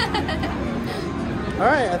 All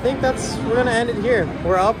right. I think we're gonna end it here.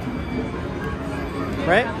 We're up.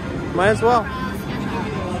 Right? Might as well.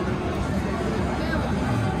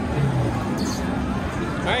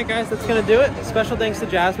 All right, guys. That's gonna do it. Special thanks to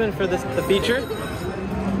Jasmine for the feature.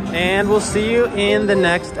 And we'll see you in the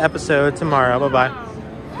next episode tomorrow. Bye-bye.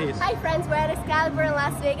 Peace. Hi friends, we're at Excalibur in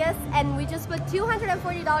Las Vegas and we just put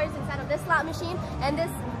 $240 inside of this slot machine and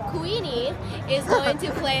this Queenie is going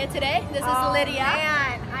to play it today. This is Lydia.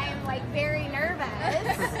 Man, I am like very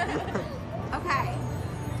nervous. Okay.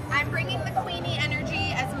 I'm bringing the Queenie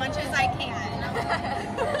energy as much as I can.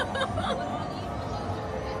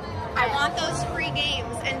 I want those free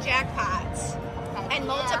games and jackpots and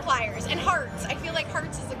multipliers and hearts. I feel like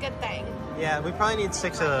hearts is a good thing. Yeah, we probably need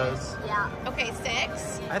 6 of those. Yeah. Okay, 6?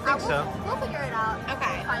 I think so. We'll figure it out.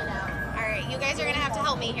 Okay. Find out. All right. right, you guys are gonna have to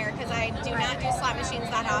help me here because I do not do slot machines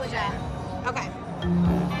that often. Okay.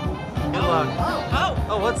 Good luck.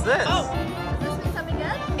 Oh, what's this? Oh. Does this mean something good?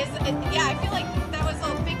 Yeah, I feel like that was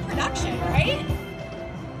a big production, right?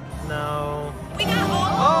 No. We got all.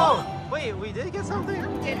 Oh, wait, we did get something?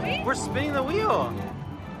 Did we? We're spinning the wheel.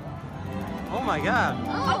 Oh my god.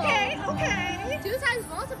 Oh. Okay. 2 times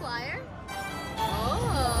multiplier.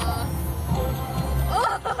 Oh.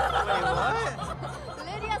 Wait, what?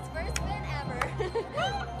 Lydia's first spin ever.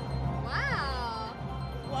 Wow.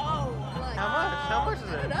 Whoa. Look. How much is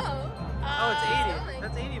I don't it? know. Oh, it's 80.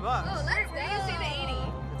 That's $80. Oh, let's go. Where do you see the 80?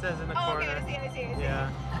 It says in the Oh, corner. okay, I see. Yeah.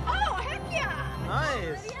 Oh, heck yeah.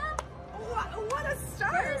 Nice. What a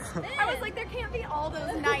start. I was like, there can't be all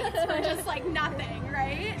those nights for just like nothing,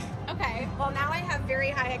 right? Okay, well now I have very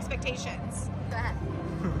high expectations. Go ahead.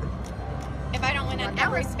 If I don't win on That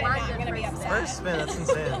every was spin, my now I'm good gonna be first upset. First spin, that's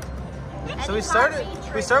insane. So Any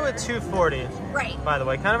we start with 240. Right. By the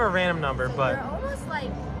way, kind of a random number, So but you're almost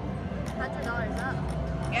like $100 up.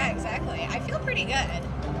 Yeah, exactly. I feel pretty good.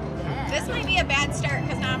 Yeah. This might be a bad start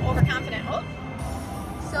because now I'm overconfident. Oh,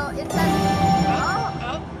 So it says,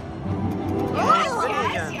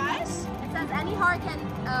 yes. It says any heart can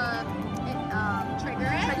Trigger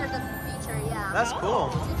it? trigger the feature, yeah. that's cool.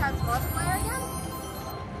 2 times multiplier again?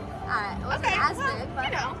 Alright, it wasn't Okay, as well, big, but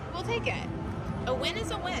you know, we'll take it. A win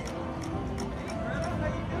is a win.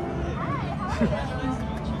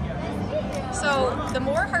 So the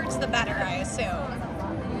more hearts, the better, I assume.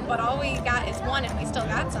 But all we got is 1, and we still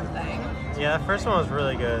got something. Yeah, the first one was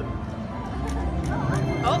really good.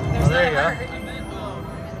 Oh, there's there you another go.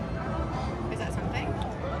 heart. Is that something?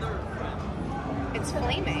 It's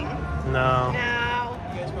flaming. No. No.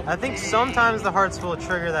 I think sometimes the hearts will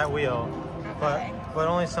trigger that wheel, Okay. but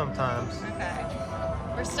only sometimes. Okay.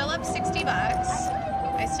 We're still up $60.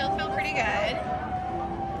 I still feel pretty good.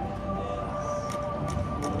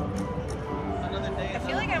 I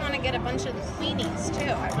feel like I want to get a bunch of the queenies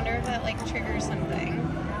too. I wonder if that like triggers something.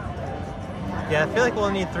 Yeah, I feel like we'll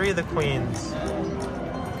need 3 of the queens.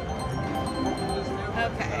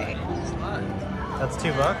 Okay. That's $2.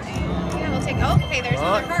 Yeah, we'll take. Oh, okay. There's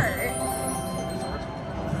another heart.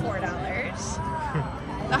 $4.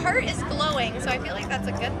 The heart is glowing, so I feel like that's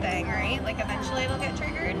a good thing, right? Like eventually it'll get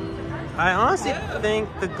triggered. I honestly think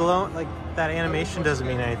the glow, like that animation, doesn't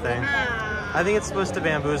mean anything. I think it's supposed to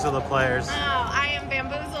bamboozle the players. Oh, I am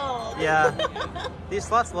bamboozled. Yeah, these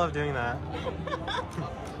slots love doing that.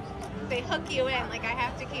 They hook you in. Like I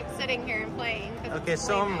have to keep sitting here and playing. Okay,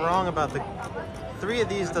 so I'm wrong about the 3 of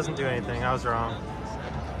these doesn't do anything. I was wrong.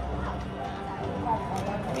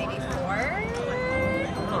 Maybe 4. I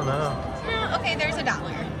don't know. No, okay, there's $1.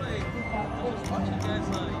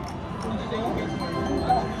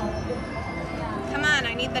 Come on,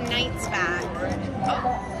 I need the knights back. Oh.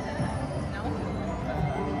 No?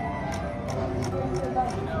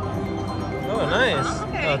 Oh, nice. Oh,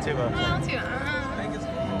 okay. Oh, $2. Well, $2.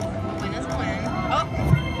 A win is a win. Oh.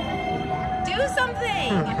 Do something!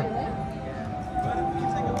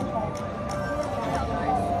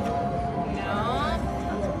 No.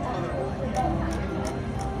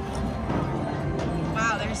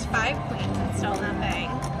 Wow, there's 5 queens and still nothing.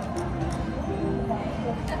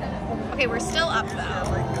 Okay, we're still up though.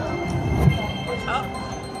 Oh,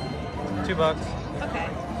 $2. okay.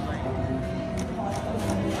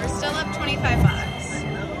 We're still up $25.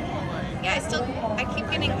 Yeah, I keep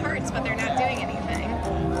getting hearts, but they're not doing anything.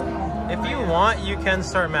 If you want, you can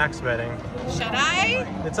start max betting. Should I?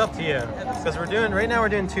 It's up to you. Because right now we're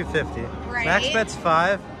doing 250. Right. Max bet's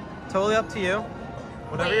 5. Totally up to you.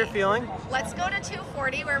 Whatever Wait. you're feeling. Let's go to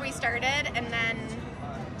 240 where we started and then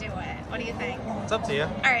do it. What do you think? It's up to you.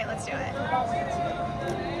 All right, let's do it.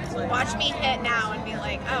 Watch me hit now and be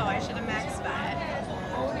like, oh, I should have max bet.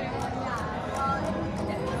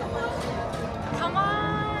 Come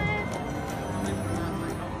on.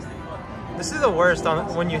 This is the worst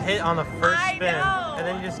when you hit on the first I spin know. and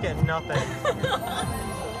then you just get nothing.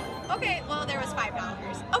 Okay, well, there was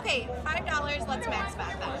 $5. Okay, $5, let's max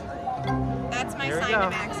bet then. That's my Here we sign go. to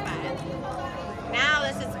max bet. Now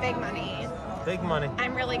this is big money. Big money.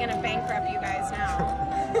 I'm really gonna bankrupt you guys now.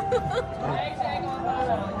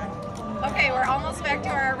 Okay, we're almost back to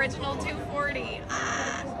our original 240.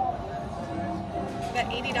 Ah. That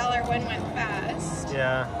 $80 win went fast.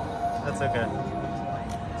 Yeah, that's okay.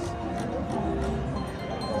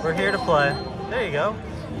 We're here to play. There you go.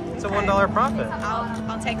 It's a $1 profit.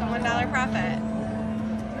 I'll take a $1 profit.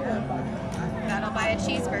 That'll buy a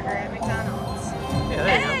cheeseburger at McDonald's. Yeah,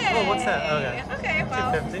 there you go. Oh, what's that? Okay. Okay,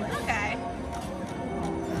 well, 250. okay.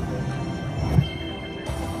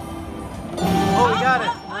 Oh, we got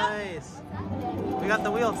it. Nice. We got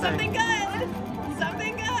the wheel Something thing. good.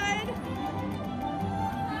 Something good.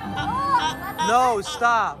 No,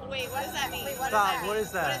 stop. Wait, what does that mean? Stop. What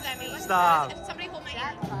is that? What does that mean? Stop. Somebody hold my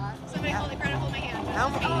hand. Somebody hold the credit. Hold my hand. How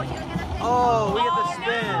many? Oh, we get the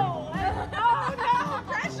spin. No,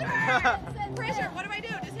 pressure. Pressure. What do I do?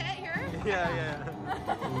 Just hit it here? Yeah.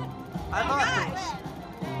 I Oh thought. gosh.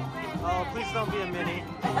 Oh, please don't be a mini.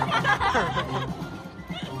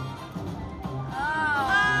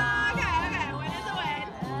 Okay. Win is a win.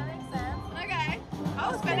 That makes sense. Okay.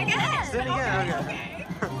 Oh, spin again. Spin again. Okay.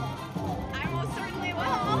 I most certainly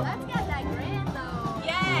will. Let's get that grand though.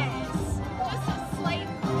 Yes. Just a slight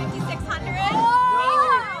 5,600.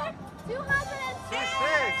 Oh! 206. 2-6,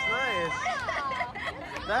 nice.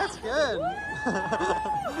 That's good.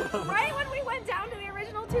 Right when we went down to the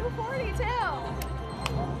original 242.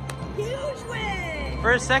 Huge win.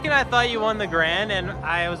 For a second, I thought you won the grand, and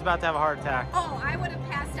I was about to have a heart attack. Oh, I would have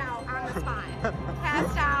passed out on the spot.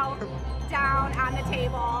 Passed out, down on the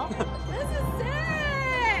table. This is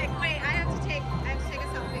sick. Wait, I have to take a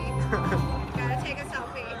selfie. Gotta take a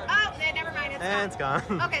selfie. Oh, never mind. And it's gone.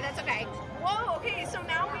 Okay, that's okay. Whoa, okay, so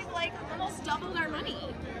now we've like almost doubled our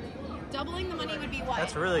money. Doubling the money would be what?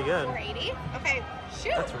 That's really good. 480? Okay,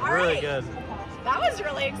 shoot. That's all really right. good. That was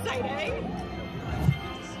really exciting.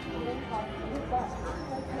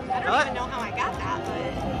 I don't even know how I got that,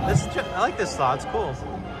 but... I like this slot. It's cool.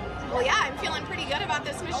 Well, yeah, I'm feeling pretty good about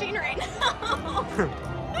this machine right now.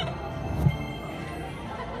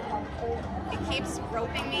 It keeps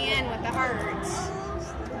roping me in with the hearts.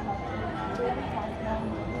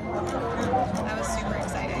 That was super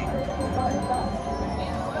exciting.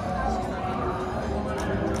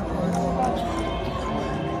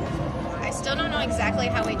 I still don't know exactly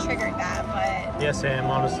how we triggered that, but... Yeah, same,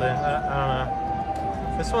 honestly. I don't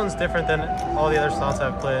know. This one's different than all the other slots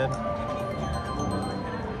I've played.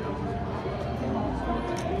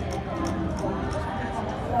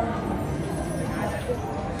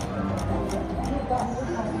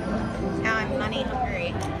 Now I'm money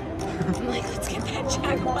hungry. I'm like, let's get that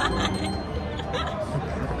jackpot.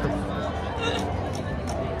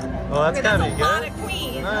 Well, that's Okay, gotta that's be a lot good. of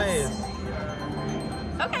queens. Nice.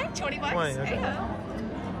 Okay, 20 bucks. 20, okay. There you go.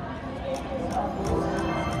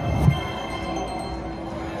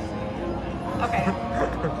 Okay.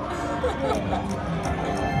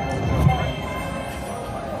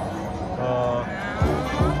 Oh!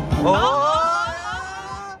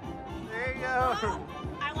 There you go.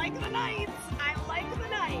 I like the knights. I like the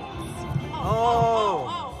knights.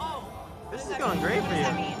 Oh. This is going great for What does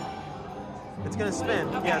that you. mean? It's gonna spin.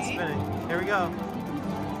 Okay. Yeah, it's spinning. Here we go.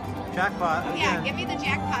 Jackpot. Oh, yeah, again. give me the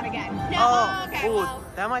jackpot again. No, Oh, okay, ooh, well.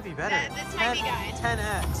 that might be better. This might be good.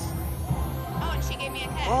 10x. Oh, and she gave me a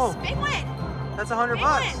kiss. Oh. Big win. That's $100 Big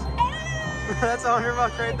bucks. win. That's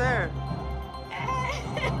 $100 right there.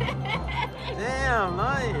 Damn,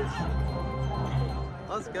 nice.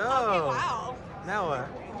 Let's go. Okay, wow. Now what?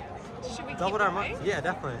 Should we Doubled keep our going? money? Yeah,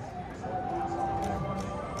 definitely.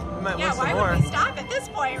 We might Yeah, win some why more. would we stop at this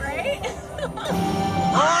point, right?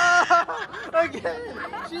 Oh! Again!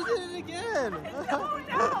 She did it again!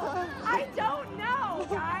 I don't know,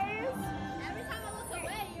 guys. Every time I look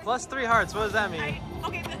away, you're Plus 3 hearts, what does that mean?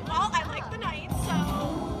 Okay, well, I like the knights, so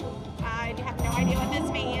I have no idea what this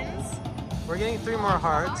means. We're getting 3 more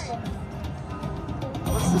hearts.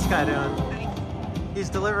 What's this guy doing? He's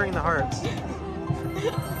delivering the hearts.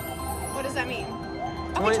 What does that mean?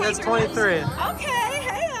 20, that's 23. Okay,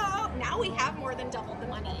 hey now we have more than doubled the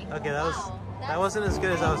money. Okay, that wasn't as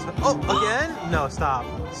good as I was. Oh, again? No, stop.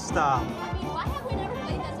 Stop. I mean, why have we never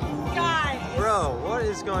played this one? Guys. Bro, what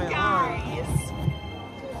is going on? Guys.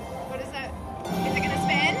 What is that? Is it gonna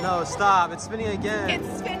spin? No, stop. It's spinning again.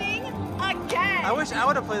 It's spinning again. I wish I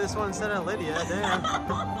would have played this one instead of Lydia. Damn.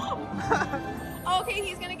 Okay,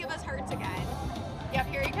 he's gonna give us hearts again. Yep,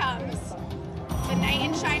 here he comes. The knight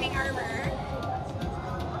in shining armor.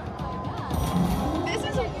 This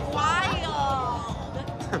is wild.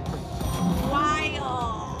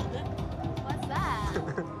 Wild. What's that?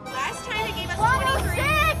 Last time it gave us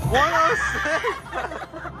 106! 106!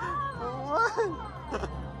 What?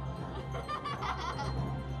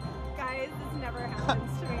 Guys, this never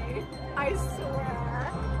happens to me. I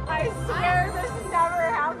swear this never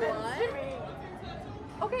happens to me.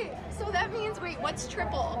 Okay, so that means, wait, what's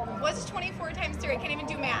triple? What's 24 times 3? I can't even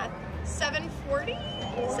do math. 740?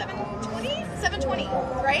 720? 720,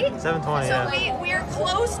 right? 720, so yeah. we're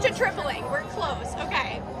close to tripling. We're close.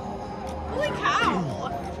 Okay. Holy cow.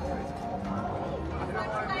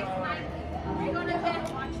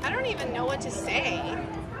 I don't even know what to say.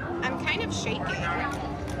 I'm kind of shaking.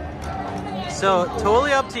 So,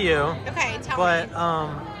 totally up to you. Okay, tell But, me.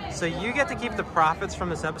 So you get to keep the profits from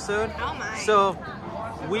this episode. Oh my. So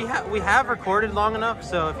we have recorded long enough.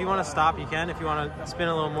 So if you want to stop, you can. If you want to spin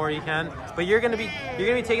a little more, you can. But you're gonna be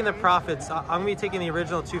taking the profits. I'm gonna be taking the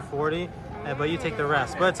original 240, but you take the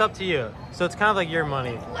rest. But it's up to you. So it's kind of like your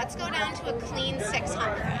money. Let's go down to a clean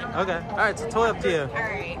 600. Okay. All right. So totally up to you. All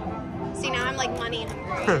right. See, now I'm like money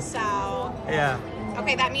hungry. So. Yeah.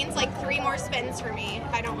 Okay, that means like 3 more spins for me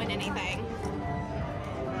if I don't win anything.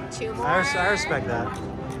 2 more. I respect that.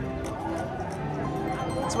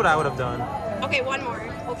 That's what I would have done. Okay, 1 more.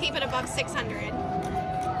 We'll keep it above 600.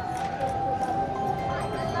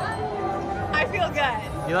 I feel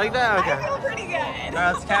good. You like that? Okay. I feel pretty good. All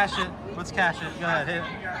right, let's cash it. Let's cash it. Go ahead. Hit it.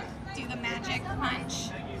 Do the magic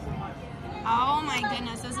punch. Oh my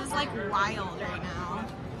goodness, this is like wild right now.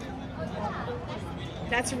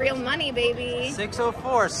 That's real money, baby.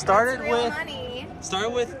 604. Started That's real with money.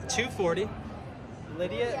 240.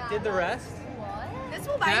 Lydia did the rest. This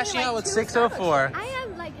will buy me Cashing like out with 2 604. I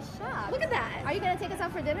am like shocked. Look at that. Are you gonna take us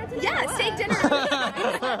out for dinner today? Yes, or take what? dinner.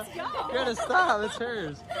 Let's go. You're gonna stop. It's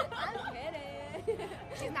hers. I'm kidding.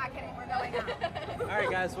 She's not kidding. We're going out. All right,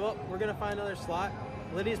 guys. Well, we're gonna find another slot.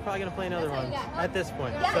 Lydia's probably gonna play another one at this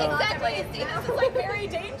point. Yeah, So exactly. See, this is like very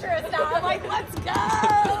dangerous now. I'm like, let's go.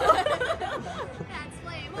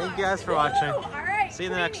 thank you guys for watching. All right. See you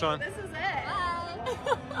in the next one. This is it.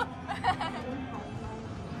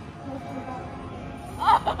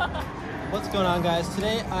 What's going on, guys?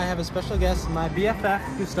 Today I have a special guest, my BFF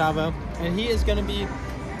Gustavo, and he is going to be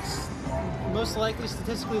most likely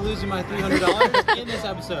statistically losing my $300 in this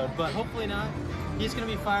episode, but hopefully not. He's going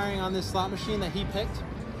to be firing on this slot machine that he picked,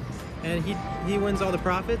 and he wins all the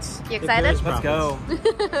profits. You excited? Let's go.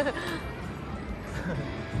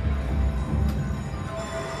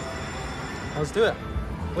 Let's do it.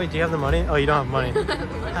 Wait, do you have the money? Oh, you don't have money.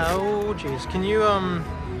 Oh, jeez. Can you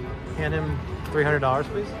hand him $300,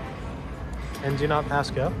 please? And do not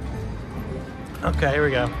pass go. Okay, here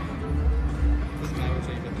we go.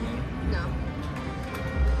 No.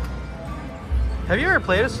 Have you ever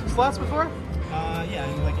played slots before? Yeah,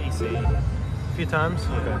 in like AC. A few times?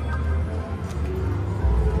 Okay. I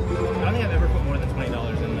don't think I've ever put more than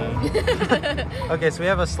 $20 in though. Okay, so we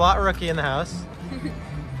have a slot rookie in the house.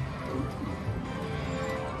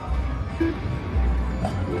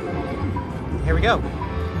 Here we go.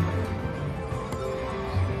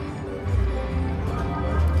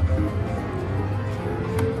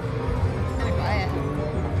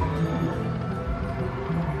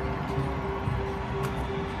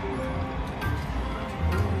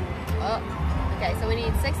 Okay, so we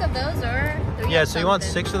need 6 of those or 3 Yeah, of so you want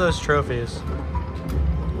something. 6 of those trophies.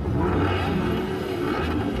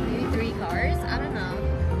 Maybe 3 cars? I don't know.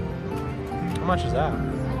 How much is that?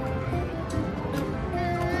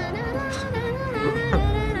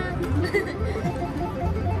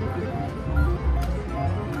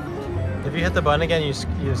 If you hit the button again,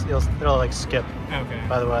 it'll like skip. Okay.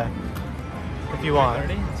 By the way, if you want.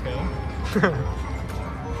 30, let's go.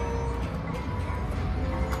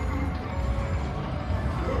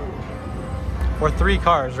 Or 3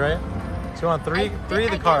 cars, right? So you want three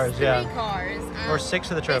of the cars, yeah. 3 cars. Or 6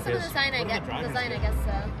 of the Based on trophies. the design, I guess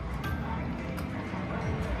so.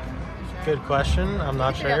 Good question. I'm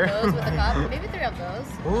not Maybe 3 sure. of those with the cup. Maybe 3 of those.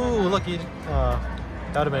 Ooh, look, that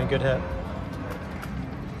would have been a good hit.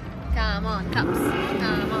 Come on, cups.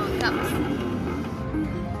 Come on, cups.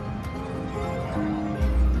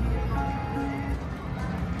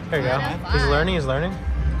 There you go. Out of He's 5. learning, he's learning.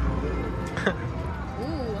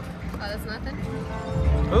 Ooh. Oh, that's nothing?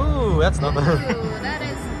 Ooh, that's nothing. Ooh, that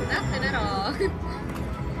is nothing at all.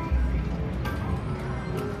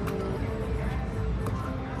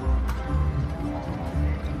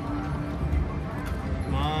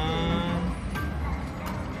 Come on.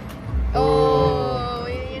 Oh,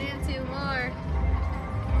 you need 2 more.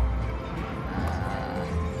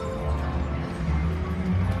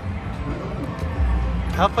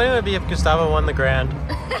 How funny would it be if Gustavo won the grand?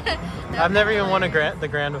 I've never even won the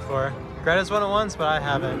grand before. Greta's won it once, but I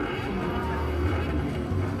haven't.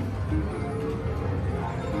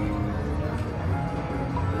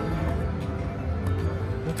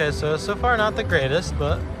 Okay, so far not the greatest,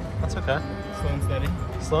 but that's okay. Slow and steady.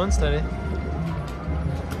 Slow and steady.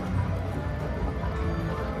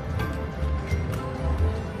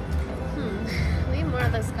 We need more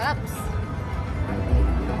of those cups.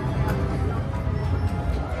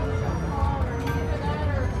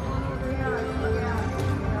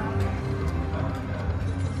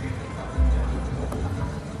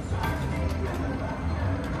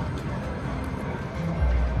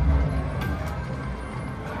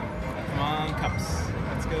 Come on, cups.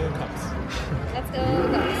 Let's go, cups. Let's go,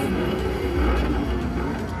 cups.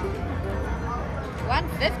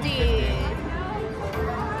 150.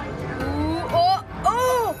 Ooh,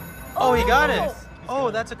 oh! Oh, he got it. Oh,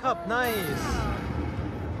 that's a cup. Nice.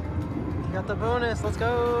 You got the bonus. Let's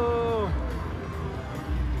go.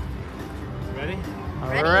 Ready?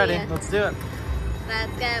 We're ready. Let's do it.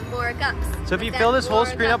 Let's get more cups. So if you fill this whole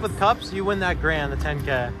screen up with cups, you win that grand, the 10K.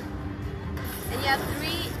 And you have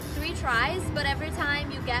three tries, but every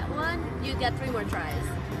time you get one, you get 3 more tries.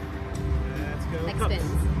 Let's go. Like cups.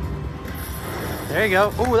 spins. There you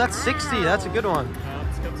go. Oh, that's 60. That's a good one.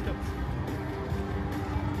 Cups.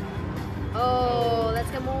 Oh, let's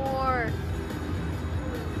get more.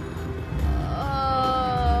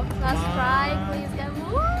 Oh, last try, please get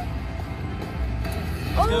more.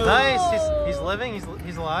 Oh, Nice. He's living. He's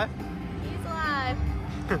alive. He's alive.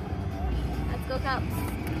 Let's go cups.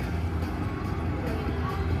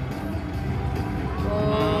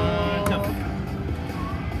 Oh. Come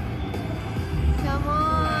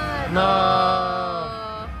on. No.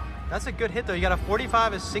 Oh. That's a good hit though. You got a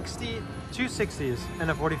 45, a 60, 2 60s, and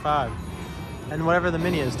a 45. And whatever the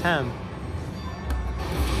mini is, 10.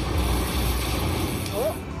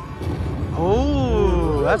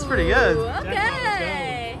 Oh, that's pretty good. Okay.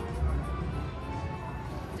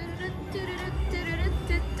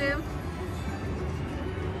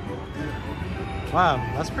 Wow,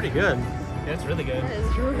 that's pretty good. Yeah, it's really good. That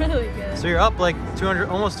is really good. So you're up like 200,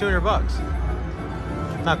 almost 200 bucks.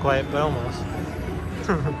 Not quite, but almost.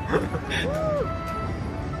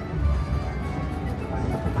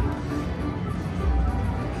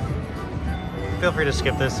 Feel free to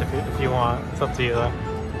skip this if you want. It's up to you though.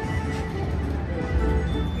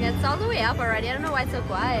 Yeah, it's all the way up already. I don't know why it's so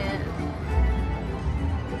quiet.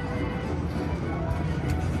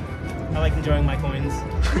 I like enjoying my coins.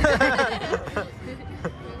 We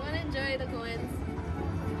want to enjoy the coins.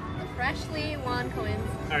 The freshly won coins.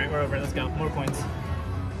 All right, we're over. Let's go. More coins.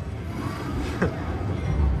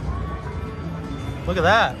 Look at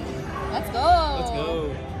that. Let's go. Let's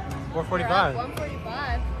go. 445.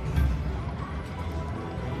 145.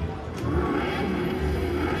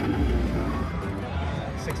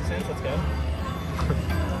 $0.60. Let's go.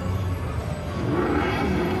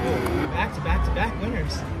 Back to back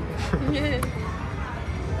winners. I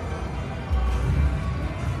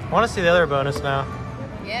want to see the other bonus now.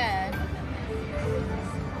 Yeah.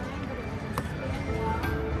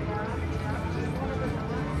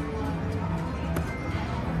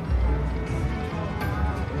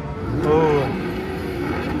 Oh.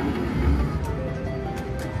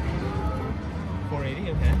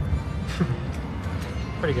 480. Okay.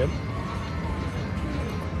 Pretty good.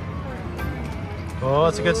 Oh,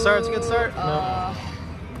 it's a good start. It's a good start. No.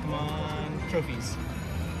 Come on, trophies.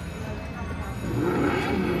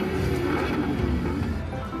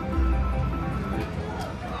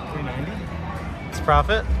 $390. It's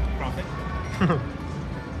profit. Profit.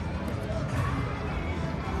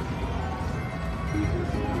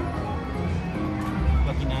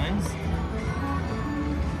 Lucky nines.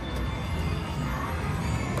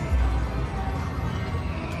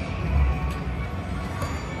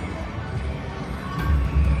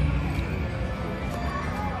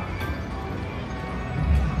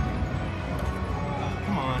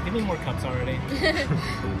 Come on, give me more cups already. That's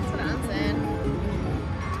what I'm saying.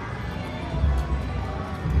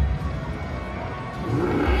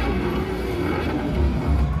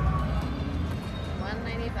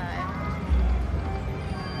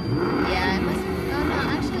 Yeah, it must. Oh no,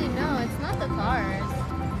 actually no, it's not the cars.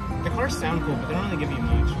 The cars sound cool, but they don't really give you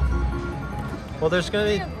much. Well, there's gonna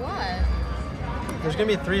Three be of what? there's gonna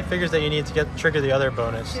be 3 figures that you need to get trigger the other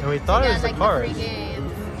bonus, and we thought it was like the cars. The 3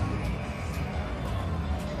 games.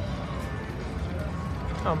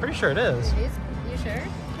 Oh, I'm pretty sure it is. You sure?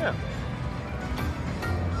 Yeah.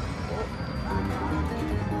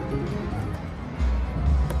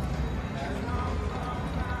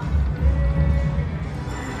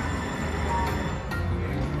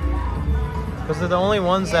 Because they're the only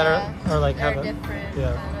ones that are like they're have a, different.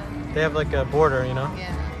 yeah, Kind they have like a border, you know. of.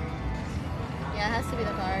 Yeah. Yeah, it has to be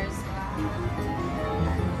the cars.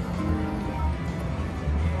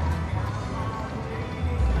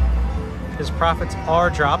 His profits are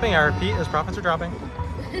dropping. I repeat, his profits are dropping.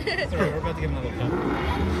 It's alright, we're about to give another cup.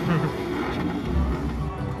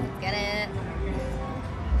 Get it.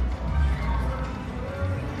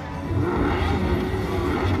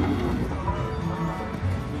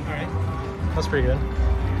 Alright. That's pretty good.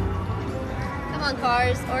 Come on,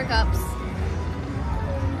 cars or cups.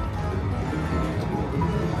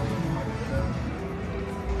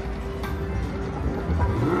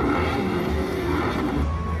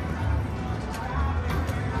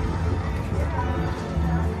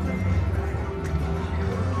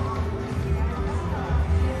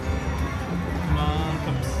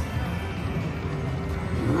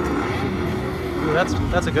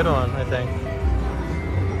 that's a good one, I think.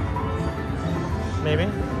 Maybe. All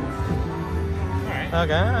right.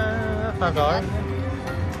 Okay, $5.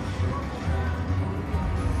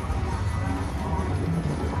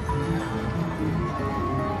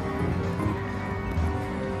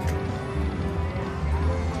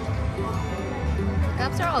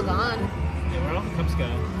 Cups are all gone. Yeah, where'd all the cups go?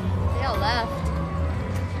 They all left.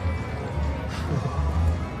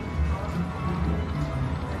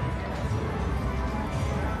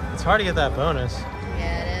 It's hard to get that bonus.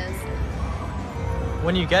 Yeah, it is.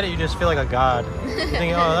 When you get it, you just feel like a god. You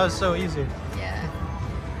think, oh, that was so easy. Yeah.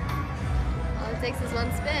 All it takes is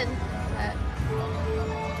one spin, but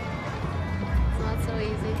it's not so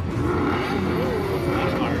easy. Ooh,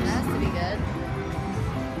 that has to be good.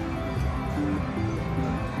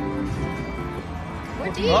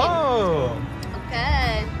 We're deep. Oh!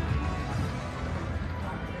 Okay.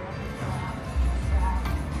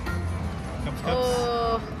 Cups.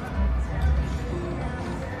 Oh.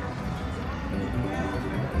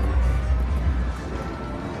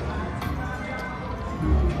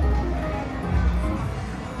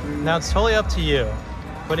 Now it's totally up to you.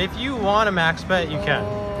 But if you want a max bet, you can.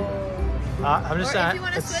 I'm just Or if saying. you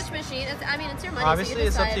want to switch machine, it's your money. Obviously, so you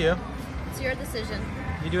it's up to you. It's your decision.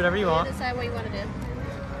 You do whatever you You want. decide what you want to do.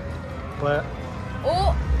 But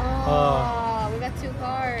Oh! We got 2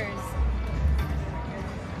 cars.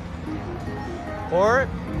 or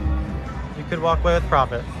you could walk away with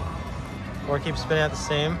profit, or keep spinning at the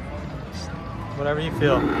same. Whatever you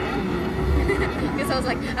feel. Because I was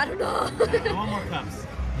like, I don't know. I want more cups.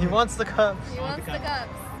 He wants the cups. He wants the cups.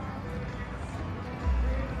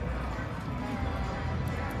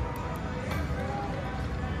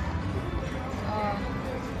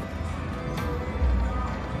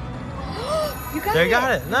 You got There it. you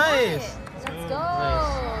got it. You Nice. got it. Let's go.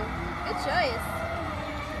 Good choice.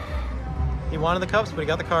 He wanted the cups, but he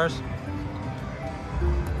got the cars. 8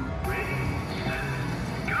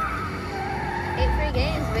 free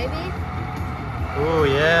games, baby. Ooh,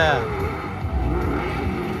 yeah.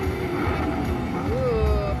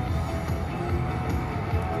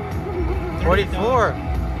 Ooh. 44.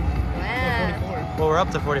 Wow. Well, we're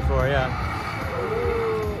up to 44, yeah.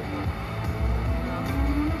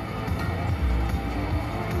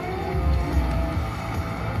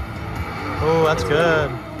 Oh, that's good.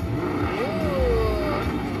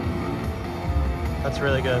 That's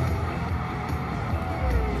really good.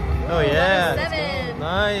 Oh, yeah. 7.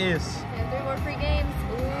 Nice. And 3 more free games.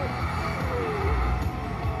 Ooh.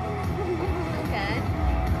 Okay.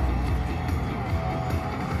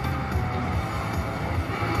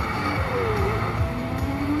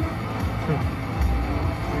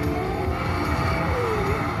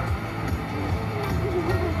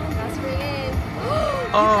 Last free game.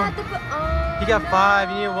 Oh, you got no. 5.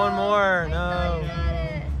 You need one more. I No. thought you had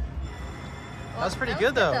it. That was pretty that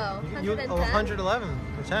good, was though. good, You 110. 111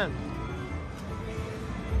 or 10.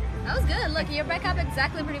 That was good. Look, you're back up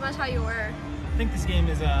exactly pretty much how you were. I think this game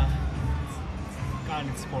is gotten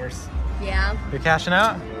its course. Yeah. You're cashing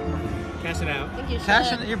out? Cash it out. I think you should.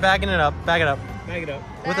 Cashing. You're bagging it up. Bag it up. Bag it up.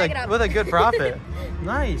 Bag it up. With a good profit.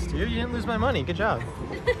 Nice, dude. You didn't lose my money. Good job.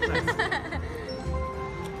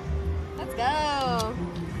 Let's go.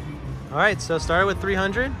 All right, so started with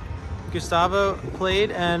 300. Gustavo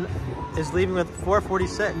played and is leaving with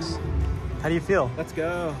 446. How do you feel? Let's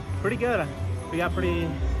go. Pretty good. We got pretty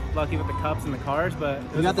lucky with the cups and the cars, but it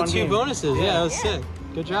We was got a the fun 2 game. bonuses. Yeah, that was Yeah. sick.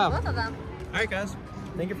 Good job. Both of them. All right, guys.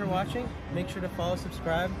 Thank you for watching. Make sure to follow,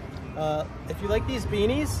 subscribe. If you like these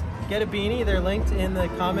beanies, get a beanie. They're linked in the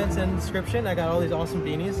comments and description. I got all these awesome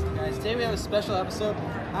beanies. Guys, today we have a special episode.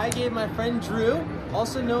 I gave my friend Drew,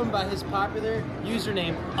 also known by his popular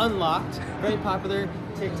username Unlocked, very popular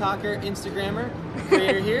TikToker, Instagrammer,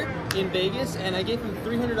 creator here in Vegas, and I gave him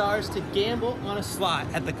 $300 to gamble on a slot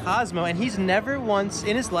at the Cosmo, and he's never once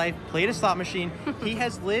in his life played a slot machine. He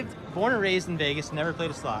has lived, born and raised in Vegas, never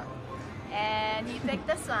played a slot. And he picked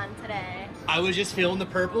this one today. I was just feeling the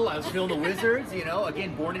purple. I was feeling the Wizards. You know,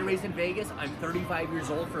 again, born and raised in Vegas. I'm 35 years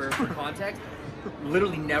old for context.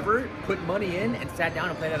 Literally never put money in and sat down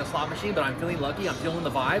and played at a slot machine, but I'm feeling lucky. I'm feeling the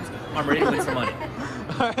vibes. I'm ready to win some money.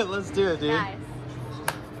 All right, let's do it, dude. Nice.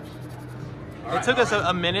 It took us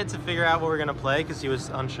a minute to figure out what we were gonna play because he was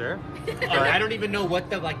unsure. I don't even know what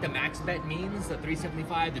the max bet means. The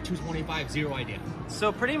 375, the 225, zero idea.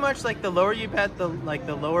 So pretty much like the lower you bet, the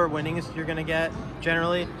lower winnings you're gonna get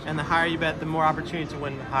generally, and the higher you bet, the more opportunity to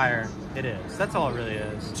win higher it is. That's all it really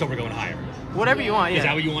is. So we're going higher. Whatever you want. Yeah. Is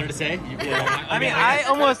that what you wanted to say? Yeah. I mean, I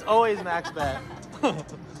almost always max bet. All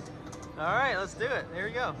right, let's do it. There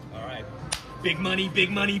we go. All right. Big money, big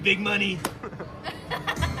money, big money.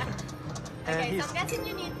 Okay, so I'm guessing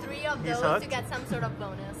you need 3 of he's those hooked? to get some sort of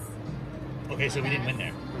bonus. Okay, so we didn't win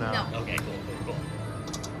there. No. Okay, cool.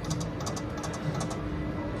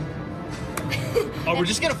 Oh, we're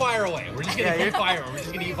just gonna fire away. We're just gonna keep firing. We're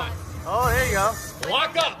just gonna keep firing. Oh, there you go.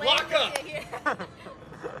 Lock up! Lock up!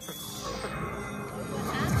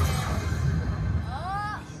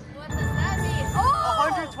 What does that mean? Oh!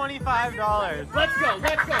 $125. Let's go!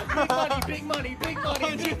 Let's go! Big money! Big money! Big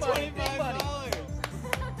money! Big money! Big money!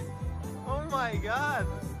 Oh my god.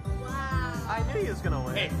 Wow. I knew he was gonna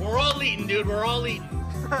win. Hey, we're all eating, dude. We're all eating.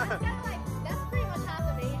 That's pretty much half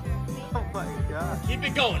a major. Oh my god. Keep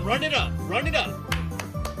it going. Run it up. Run it up.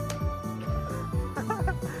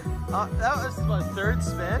 That was my 3rd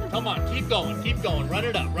spin? Come on. Keep going. Keep going. Run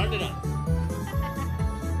it up. Run it up.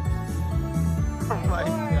 Oh my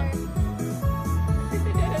god.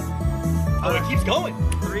 Oh, it keeps going.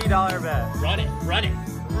 $3 bet. Run it. Run it.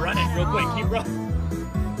 Run it real quick. Keep running.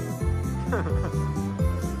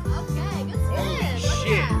 Okay, good spin. Holy Look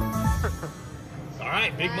shit. at that. All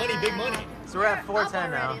right. Big money. Big money. So we're at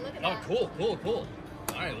 410 now. Look at Oh, that. cool. Cool. Cool.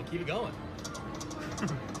 All right. We'll keep it going.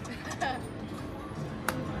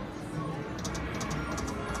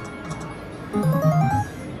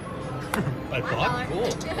 A buck?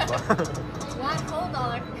 Cool. One whole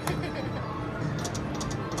dollar.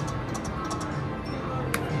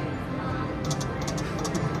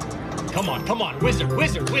 Come on. Come on. Wizard.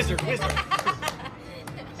 Wizard. Wizard. Wizard.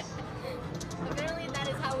 Apparently that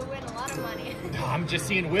is how we win a lot of money. I'm just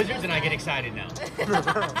seeing wizards and I get excited now.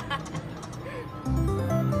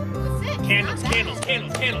 Candles, candles,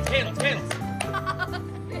 candles, candles, candles, candles.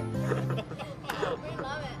 We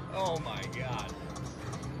love it. Oh my god.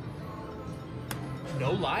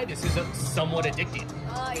 No lie, this is somewhat addicting.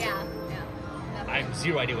 Oh yeah. I have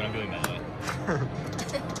 0 idea what I'm doing, by the way.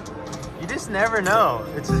 You just never know.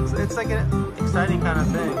 It's like an exciting kind of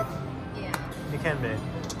thing. Yeah. It can be.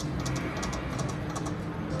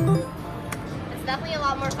 It's definitely a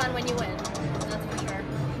lot more fun when you win. That's for sure.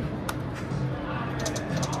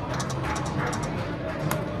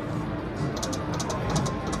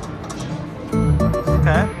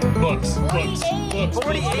 Okay. Books, books, 48. books,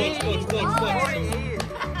 48. books, books, books, books. 48. Dude,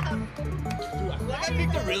 I feel like I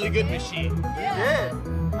picked a really good machine. You did.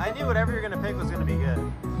 I knew whatever you're gonna pick was gonna be good.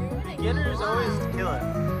 Beginners always kill it.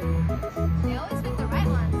 They always pick the right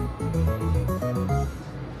ones.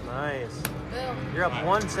 Nice. Boom. You're up All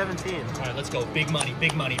right. 117. All right, let's go. Big money,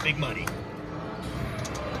 big money, big money.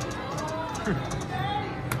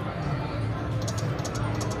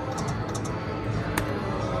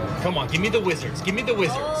 Come on, give me the wizards. Give me the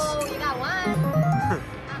wizards. Oh, you got one.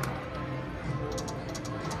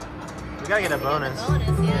 We gotta get a bonus.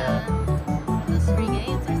 Bonus, yeah. Those 3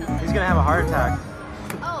 games or something. He's gonna have a heart attack.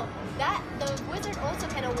 Oh, the wizard also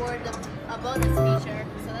can award a bonus feature,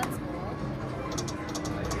 so that's cool.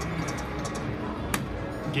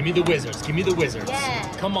 Give me the wizards. Give me the wizards. Yeah.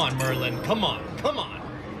 Come on, Merlin. Come on. Come on.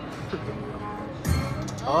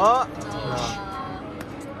 Oh.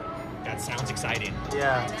 That sounds exciting.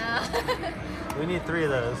 Yeah. I know. We need 3 of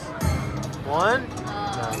those. 1? No.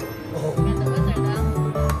 Got the wizard though.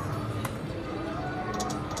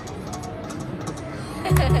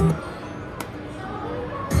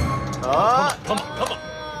 Oh. Come on, come on. Oh,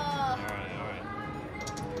 All right, all right.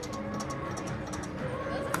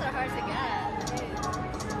 those are hard to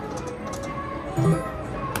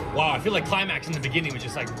get. Wow, I feel like climax in the beginning was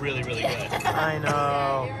just like really, really good. I know.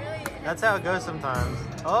 Yeah, you really. That's how it goes sometimes.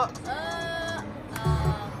 Oh.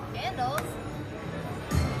 Candles.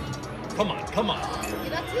 Come on, come on. You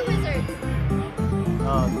got 2 wizards.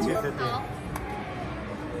 Oh, 250. Oh.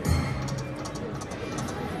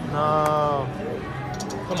 No.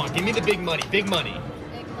 Come on, give me the big money, big money.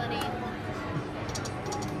 Big money.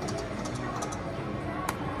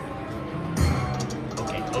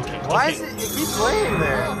 Okay, okay. Why okay. is it? It keeps laying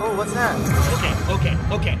there. Oh, what's that? Okay, okay,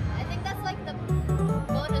 okay. I think that's like the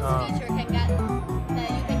bonus Oh. feature that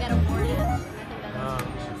you can get awarded. I think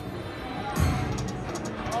that's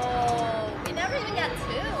Oh, we never even got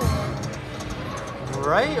 2.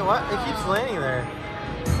 Right? What? It keeps laying there.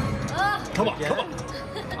 Oh, Come on, Get come it? on.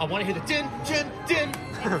 I want to hear the din, din, din.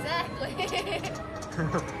 exactly.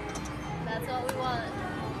 That's what we want.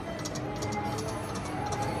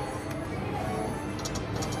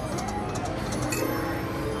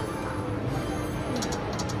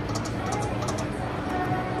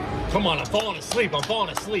 Come on, I'm falling asleep. I'm falling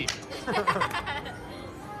asleep.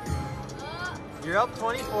 You're up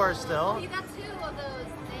 24 still. You got 2 of those.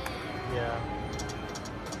 Damn. Yeah.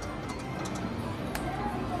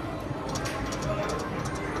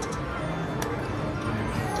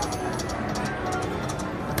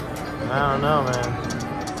 I don't know, man.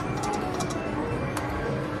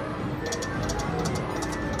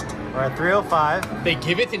 We're at 305. They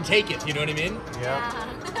give it and take it, you know what I mean? Yep.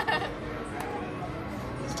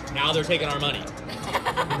 Now they're taking our money.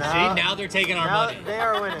 See, now they're taking our money. They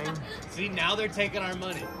are winning. See, now they're taking our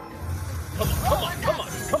money. Come on, come on, come on,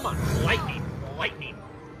 come on. Lightning, lightning.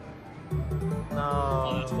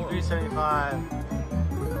 No, that's horrible. 375.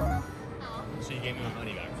 So you gave me my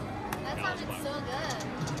money back. That sounded so good.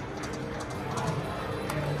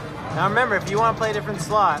 Now remember, if you want to play a different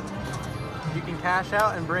slot, you can cash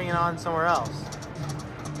out and bring it on somewhere else.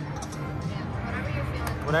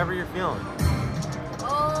 Yeah, Whatever you're feeling.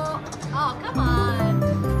 Oh, come on.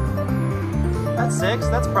 That's 6.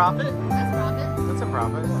 That's profit. That's profit. That's a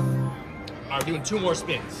profit. All right, we're doing 2 more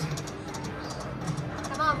spins.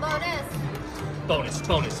 Come on, bonus. Bonus,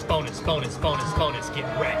 bonus, bonus, bonus, bonus, bonus. Get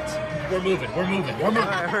wrecked. We're moving, we're moving, we're moving,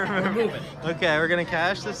 we're moving. Okay, we're gonna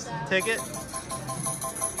cash this ticket.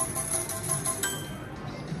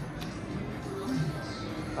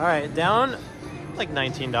 All right, down like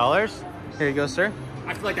 $19. Here you go, sir.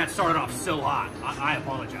 I feel like that started off so hot. I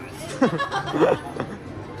apologize.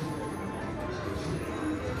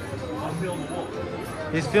 I'm feeling the wolf.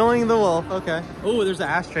 He's feeling the wolf. Okay. Oh, there's an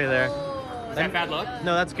ashtray there. Is that bad luck?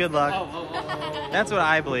 No, that's good luck. Oh. That's what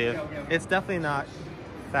I believe. It's definitely not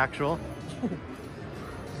factual.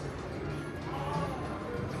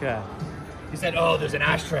 Okay. He said, oh, there's an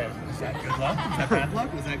ashtray. Is that good luck? Is that bad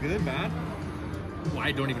luck? Was that good, bad? Well,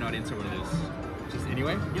 I don't even know how to answer what it is. Just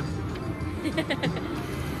anyway? Yep.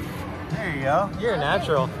 There you go. You're a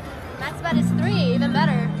natural. Max bet is 3, even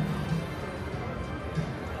better.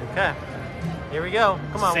 Okay. Here we go.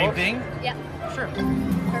 Come on, Same Wolf. thing? Yep. Sure.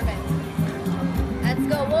 Perfect. Let's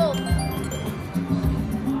go, Wolf.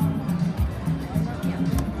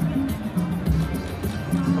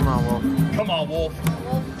 Come on, Wolf. Come on, Wolf.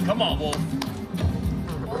 Wolf. Come on, Wolf.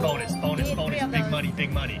 Bonus, bonus, Need bonus. 3 of Big those. money,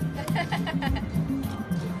 big money.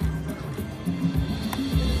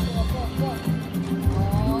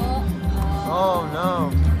 Oh,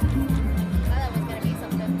 no. I thought it was gonna be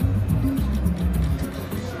something.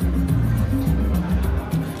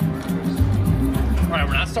 All right,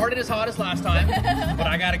 we're not started as hot as last time, but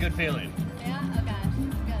I got a good feeling. Yeah? Okay.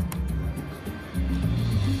 Good.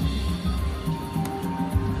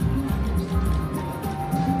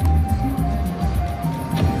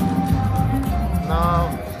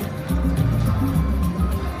 No.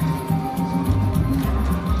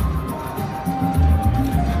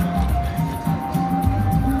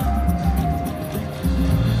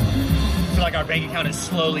 I feel like our bank account is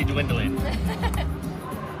slowly dwindling.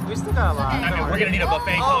 We still got a lot. Okay. I mean, we're gonna need a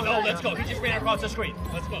buffet. Oh, Oh, there let's you go. He just ran across the screen.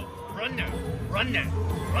 Let's go. Run now. Run now.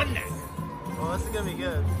 Run now. Well, this is gonna be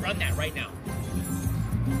good. Run that right now.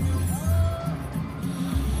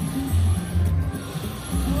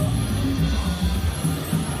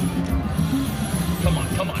 Come on,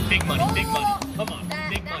 come on. Big money, big money. Come on.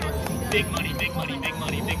 Big money. Big money, big money, big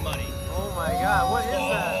money, big money. Oh my God, what is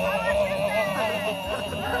that?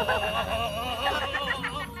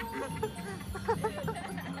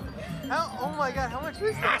 Oh my God, how much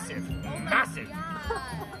is that? Massive. Massive.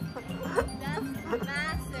 That's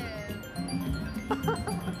massive.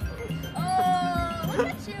 Oh, look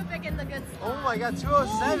at you picking the good stuff. Oh my God,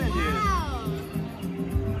 207, dude.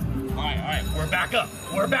 Wow. All right. We're back up.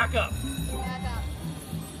 We're back up. Back up.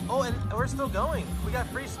 Oh, and we're still going. We got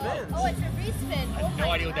free spins. Oh, it's a free spin. I have no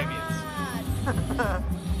idea what that that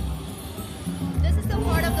means. This is the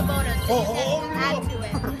part of the bonus, so you can add to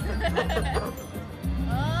it.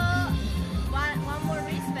 Oh, one more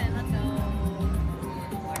respin. Let's go.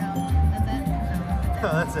 Or no, that's it. No,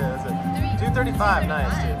 That's it. 235,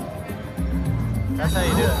 nice, dude. That's how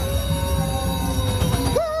you do it.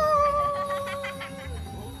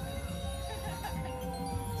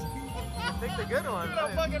 Pick the good one.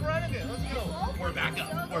 I'm fucking running it. Let's go. We're back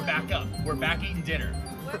up. We're back up. We're back eating dinner.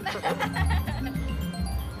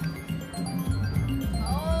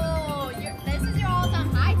 Oh, this is your all-time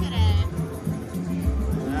high today.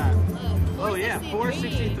 Look, Oh yeah,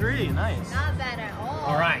 463. Nice. Not bad at all.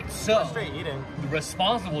 All right, so Straight eating. the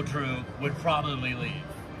responsible Drew would probably leave,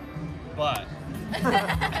 but But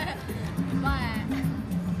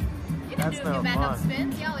you can That's do no your backup fun.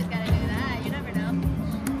 spins. You always gotta do that. You never know.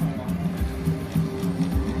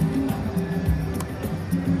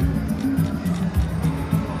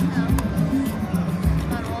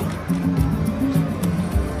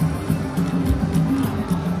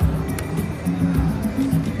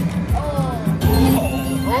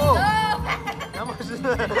 Oh! How much is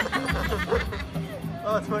that?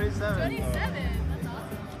 Oh, 27. 27. That's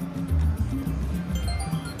awesome.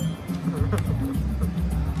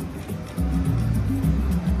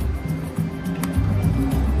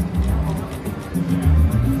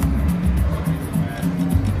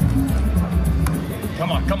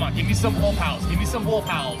 Give me some bull pals. Give me some bull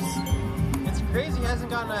pals. It's crazy he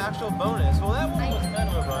hasn't gotten an actual bonus. Well, that one was kind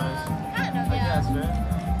of a bonus. Kind of, I guess, right?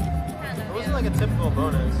 Kind of, It wasn't like a typical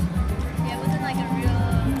bonus. Yeah, it wasn't like a real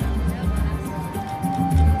bonus.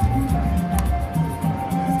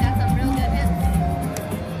 It's got some real good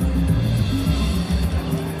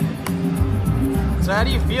hits. So how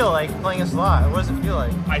do you feel like playing a slot? What does it feel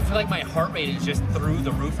like? I feel like my heart rate is just through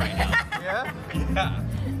the roof right now. Yeah? Yeah.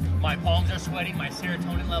 My palms are sweating. My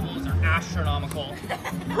serotonin levels are astronomical.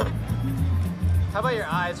 How about your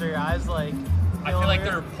eyes? Are your eyes like... I feel like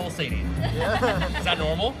weird? they're pulsating. Yeah. Is that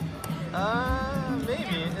normal?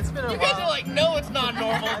 Maybe. It's been a You while. guys are like, no, it's not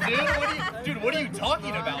normal, dude. What are you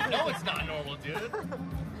talking about? No, it's not normal, dude.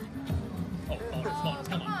 Oh, bonus, bonus,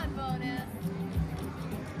 come on. Bonus.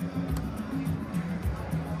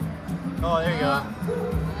 Oh, there you go.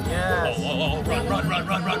 Yes. Oh, run.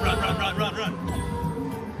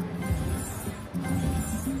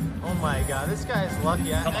 Oh my god, this guy is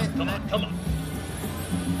lucky. Come on.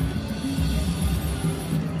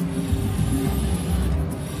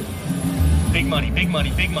 Big money.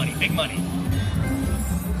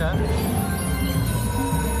 Okay.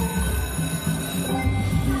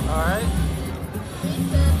 Alright.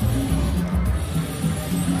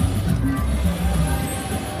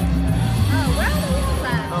 Oh, where are the wheels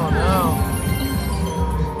at? Oh no.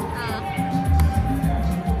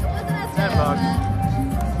 It wasn't as good, $10. but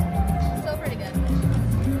still pretty good.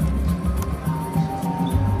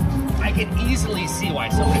 I can easily see why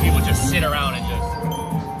so many people just sit around and just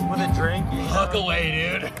With a drink? huck away,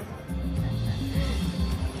 dude.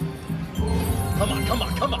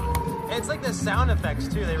 Come on. It's like the sound effects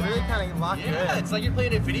too. They really kind of lock you Yeah, in. it's like you're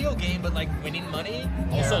playing a video game, but like winning money,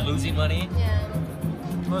 also Yeah. losing money. Yeah.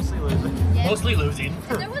 Mostly losing. Yeah. Mostly losing.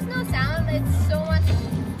 If there was no sound, it's so much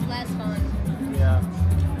less fun Yeah.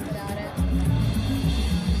 without it.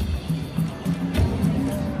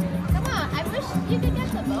 Come on, I wish you could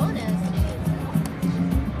get the bonus,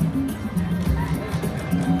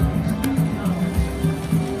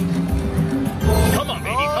 Come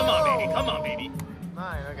on, baby.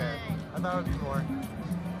 9, okay. I thought it would be more.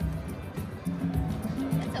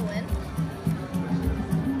 It's a win.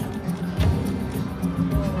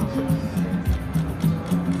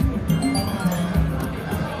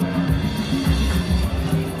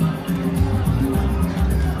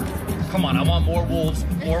 Come on, I want more wolves,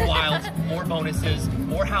 more wilds, more bonuses,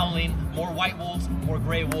 more howling, more white wolves, more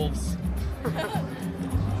gray wolves.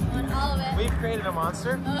 On all of it. We've created a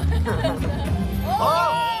monster.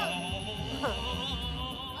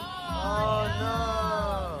 Oh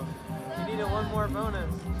no! You needed one more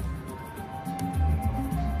bonus.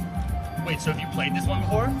 Wait, so have you played this one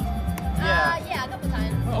before? Yeah. Yeah, a couple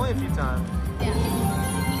times. Only a few times. Yeah.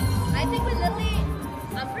 I think we literally,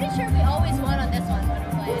 I'm pretty sure we always won on this one when we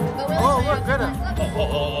played. But we only Oh, played look, it Greta. once.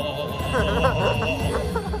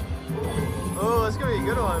 Oh, it's gonna be a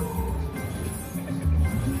good one.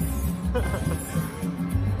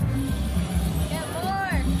 Get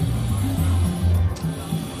more.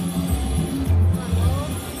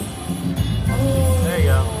 There you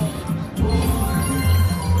go.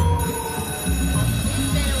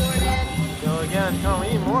 He's been awarded. Go again. Come on, we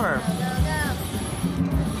need more. Go, go,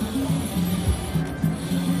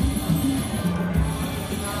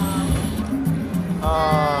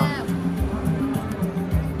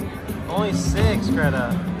 Only 6, Greta.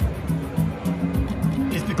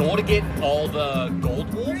 Is the goal to get all the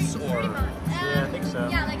gold wolves, Pretty or? much. Yeah, I think so.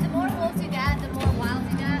 Yeah, like the more wolves you get, the more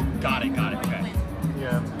wilds you get. Got it, okay.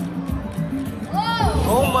 Yeah. Whoa!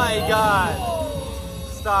 Oh my god.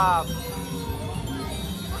 Stop.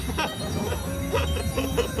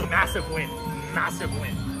 Massive win.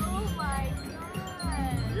 Oh my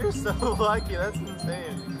god. You're so lucky. That's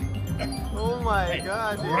insane. Oh my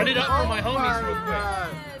god, dude. Run it up for my homies Oh real my quick. god.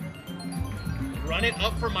 Run it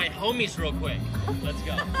up for my homies real quick. Let's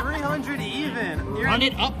go. 300 even. You're Run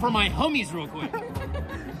it up for my homies real quick.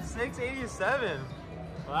 687.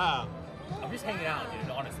 Wow. I'm just hanging out, dude,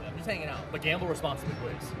 honestly. I'm just hanging out. But gamble responsibly,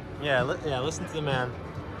 please. Yeah, listen to the man.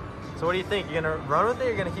 So what do you think? You're gonna run with it or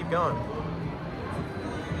you're gonna keep going?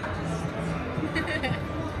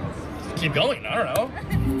 Keep going, I don't know.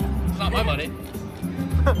 It's not my money.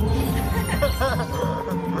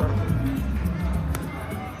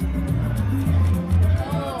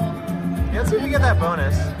 Yeah, let's see if we get that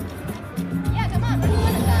bonus. Yeah, come on, where's the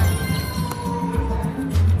bonus at?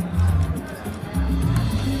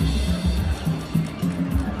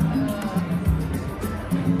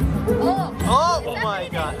 Oh my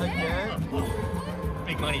god, again?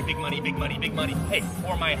 Big money. Hey,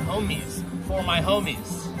 for my homies.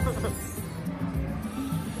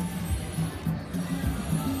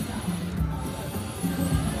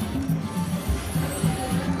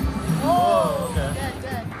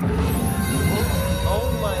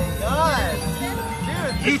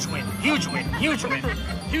 Huge win, huge win,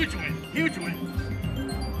 huge win, huge win.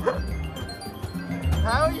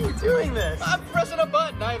 How are you doing this? I'm pressing a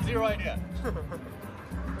button. I have zero idea.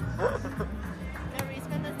 Whatever you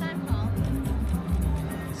spend this time, Paul.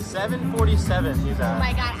 747 he's Oh at.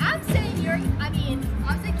 my god, I'm saying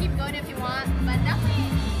obviously keep going if you want, but definitely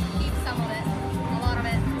keep some of it. A lot of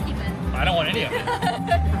it, keep it. I don't want any of it.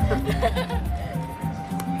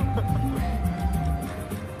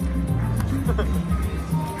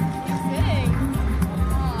 Kidding.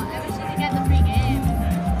 Oh, I wish you could get the free game.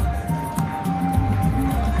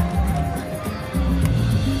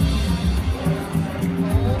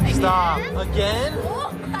 Oh, Stop. again? Again?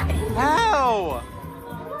 Oh my. How?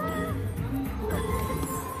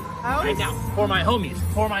 How Right is now, for my homies,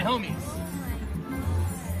 for my homies.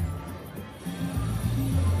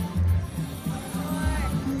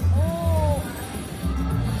 Oh.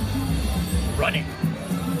 Running.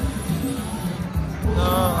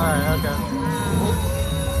 Oh, alright, okay.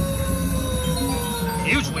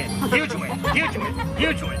 Huge win, huge win, huge win,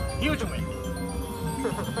 huge win, huge win.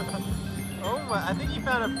 Oh my, I think you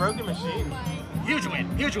found a broken machine. Huge win,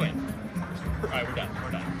 huge win. All right, we're done,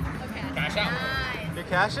 we're done. Okay. Cash out. Nice. You're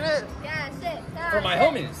cashing it? Yeah, shit. For my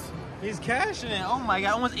homies. He's cashing it. Oh my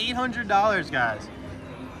god, almost $800, guys.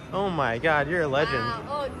 Oh my god, you're a legend. Wow.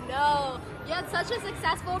 Oh no. You had such a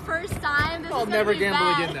successsul first time. This I'll is gonna never be gamble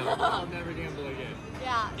bad. again now. I'll never gamble again.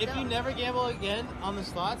 Yeah. If you never gamble again on the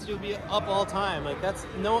slots, you'll be up all time. Like that's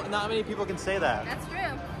not many people can say that. That's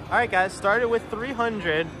true. All right, guys, started with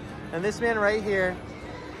 300, and this man right here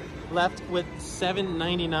left with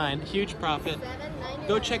 $7.99. Huge profit. $7.99.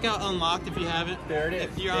 Go check out Unlocked if you haven't. There it is.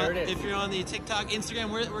 If you're there on, it is. if you're on the TikTok, Instagram,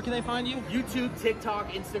 where can they find you? YouTube,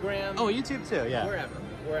 TikTok, Instagram. Oh, YouTube too. Yeah. Wherever,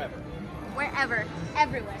 wherever. Wherever.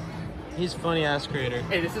 Everywhere. He's funny ass creator.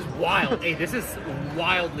 Hey, this is wild. Hey, this is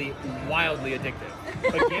wildly, wildly addictive.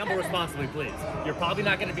 But gamble responsibly, please. You're probably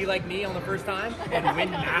not going to be like me on the first time and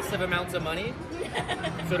win massive amounts of money.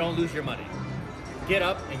 So don't lose your money. Get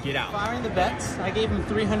up and get out. Firing the bets, I gave him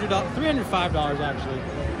 $305 actually.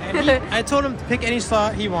 And I told him to pick any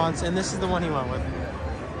slot he wants, and this is the one he went with.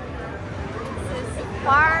 This is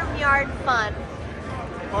Farmyard Fun.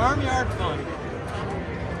 Farmyard Fun.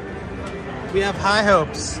 We have high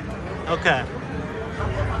hopes. Okay.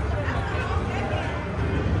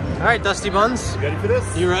 All right, Dusty Buns. You ready for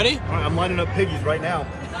this? You ready? All right, I'm lining up piggies right now.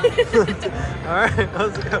 All right,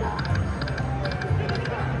 let's go.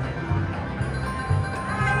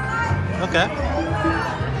 Okay.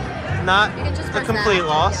 Not You can just a press complete that.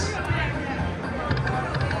 loss.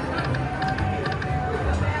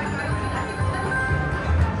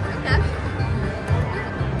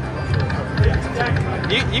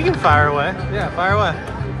 You can fire away. Yeah, fire away.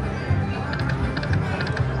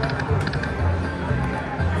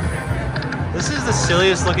 This is the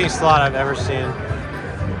silliest looking slot I've ever seen. I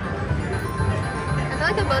feel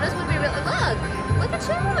like the bonus would be really. Look at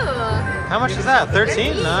you. How much is that?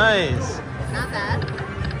 13? Nice. Not bad.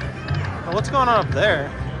 Oh, what's going on up there?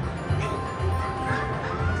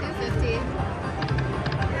 250.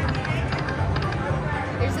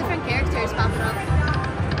 There's different characters popping up.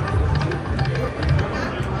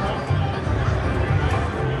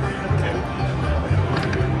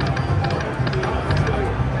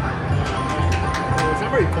 It's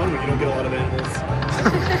not very fun when you don't get a lot of animals.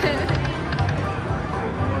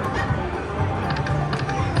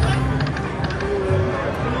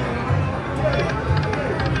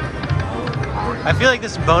 I feel like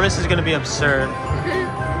this bonus is going to be absurd. Like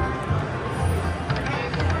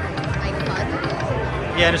fun.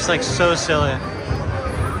 Yeah, just like so silly. I'm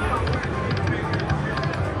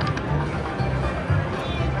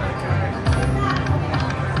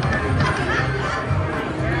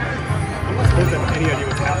not supposed to have any idea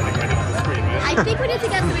what's happening right now on the screen, right? I think we need to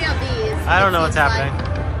get 3 of these. I don't know It what's seems happening.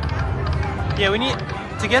 Yeah, we need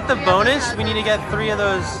to get the bonus. We need to get 3 of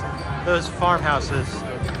those farmhouses.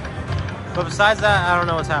 But besides that, I don't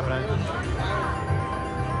know what's happening. Like,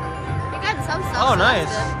 we got some stuff. Oh, nice.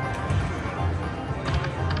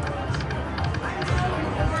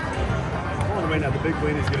 Oh, right now, the big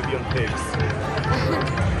win is going to be on pigs.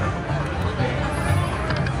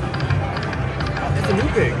 It's a new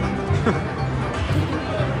pig.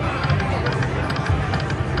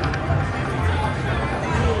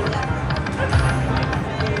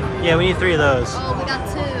 Yeah, we need 3 of those. Oh, we got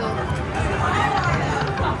 2.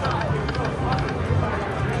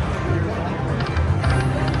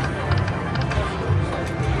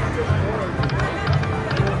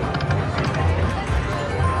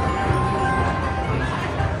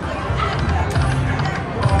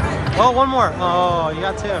 Oh, one more. Oh, you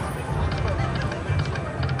got 2.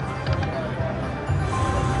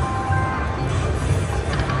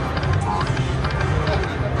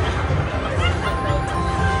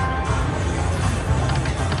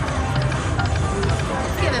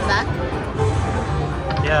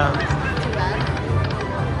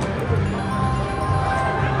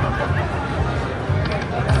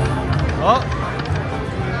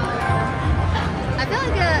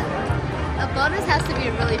 bonus has to be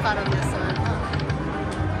really fun on this one.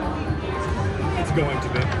 It's going to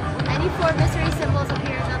be. Any 4 mystery symbols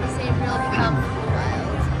appears on the same reel become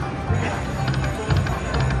wild.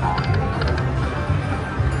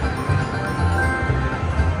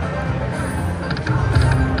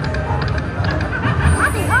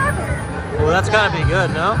 Well, that's gotta be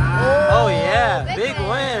good, no? Oh yeah, big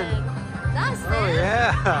win. Dustin. Oh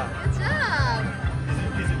yeah. Good job.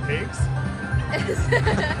 Is it pigs?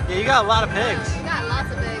 Yeah, you got a lot of pigs. You got lots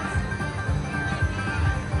of pigs.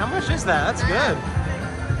 How much is that? That's good.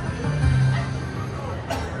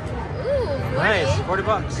 Ooh, 40. Nice, 40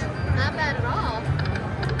 bucks. Not bad at all.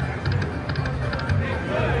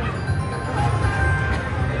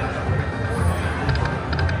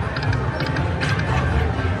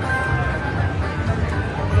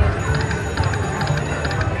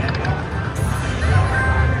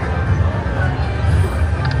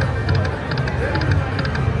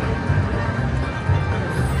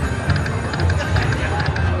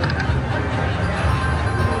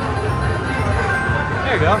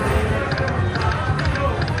 There you go.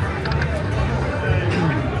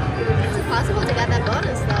 It's impossible to get that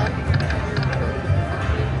bonus though.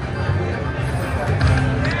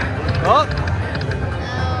 Oh,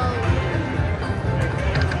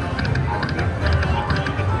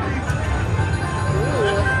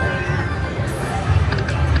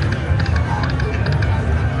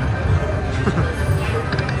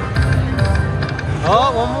 oh,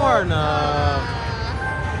 one more. No.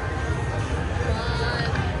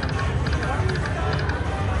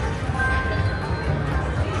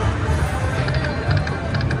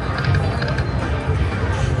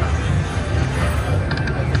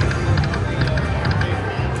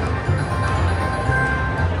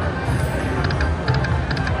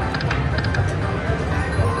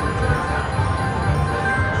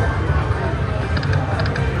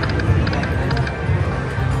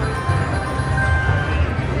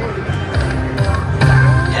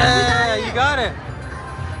 Yeah, you got it.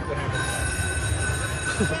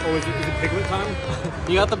 Oh, is it piglet time?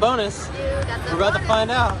 You got the bonus. You got the We're about to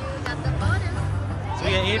find out. You got the bonus. So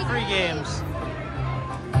we got 8 free games.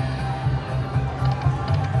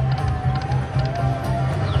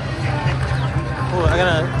 Oh, I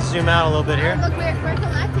gotta zoom out a little bit here. Look, we're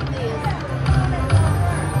collecting these.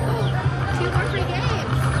 Oh, 2 more free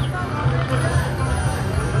games.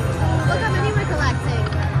 Look how many we're collecting.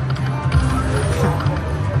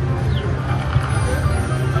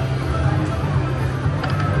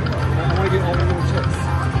 I want to get all the little chicks.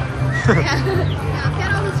 Yeah, I've got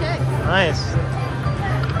all the chicks. Nice.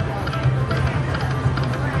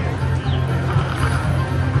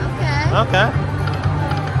 Okay. Okay.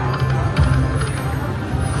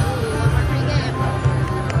 Ooh, 1 more free game.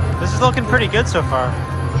 This is looking pretty good so far.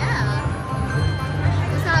 Yeah.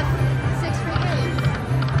 Just have 6 free games.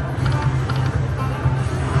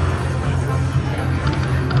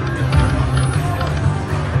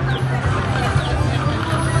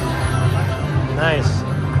 Nice.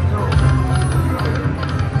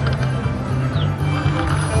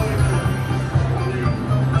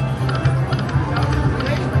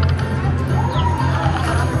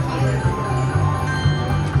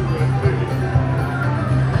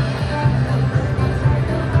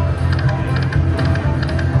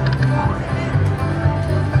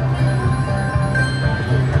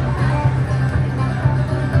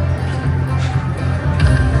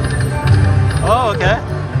 Oh, okay.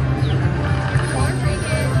 4 free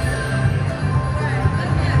games.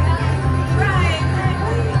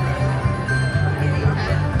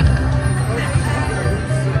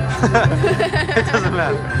 It doesn't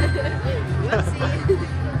matter. Whoopsie.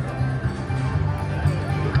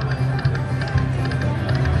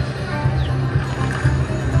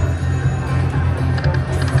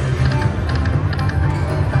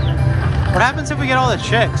 What happens if we get all the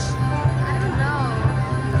chicks? I don't know.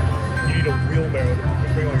 You need a wheelbarrow to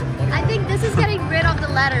bring all your money. I think this is getting rid of the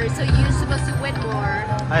letters, so you're supposed to win more.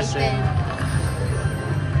 I see. think.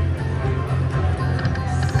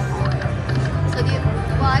 So do you,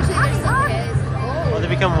 well, actually, there's some kids. Will Oh, they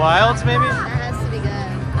become wilds, maybe? that has to be good.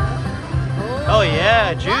 Oh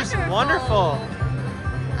yeah, juice, wonderful.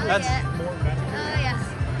 Oh, That's yeah. Oh, yes.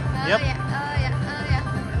 Oh, Yep. yeah. Oh, yeah. Oh, yeah.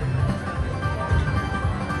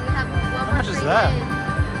 We have 1 more much is free that? game.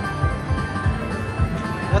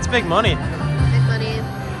 that's big money. Big money.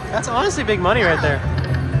 That's honestly big money right there.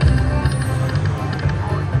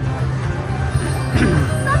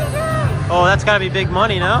 Oh, that's gotta be big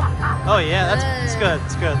money, no? Oh yeah, that's good.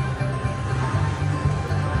 It's good.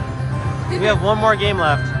 We have 1 more game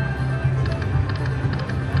left.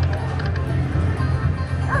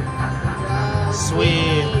 Oh,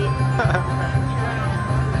 Sweet.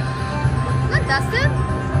 Look, Dustin.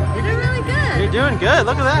 You're doing really good. You're doing good.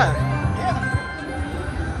 Look at that.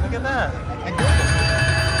 Look at that.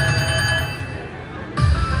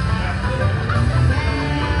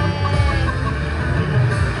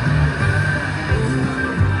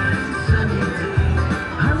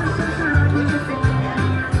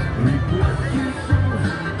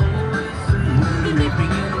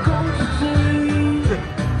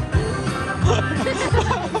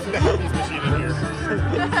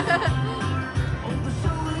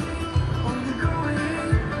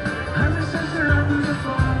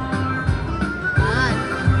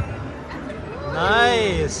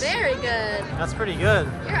 Nice. Very good. That's pretty good.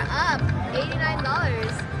 You're up $89.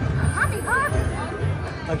 Happy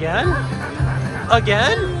harvest. Again?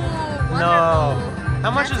 Again? Ooh, No. wonderful.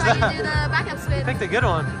 How much That's is how that? You do the backup spin. Picked a good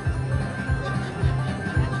one.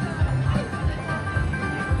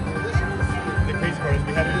 The crazy part is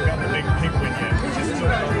we haven't gotten the big pink win yet, which is so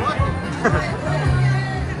fun.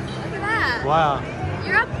 Look at that. Wow.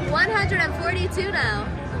 You're up 142 now.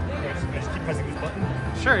 I just keep pressing this button.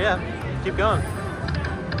 Sure, yeah. Keep going.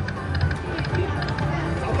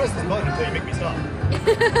 I'll press this button until you make me stop.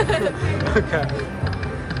 Okay.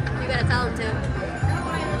 You gotta tell him to.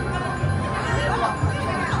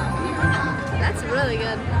 That's really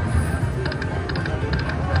good.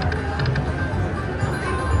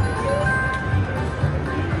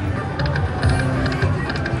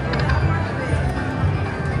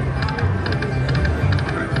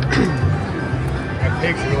 My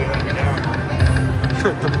pigs really let me down.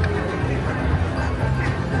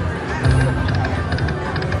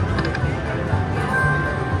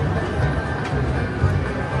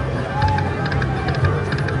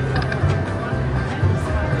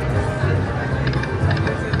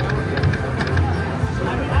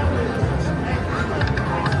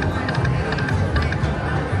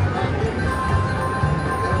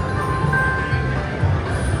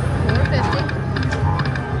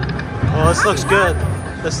 Oh, this looks good.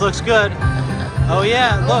 This looks good. Oh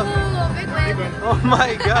yeah, look. Ooh, big win. Oh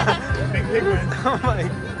my god. Big win. Oh my.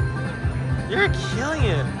 You're killing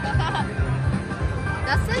it.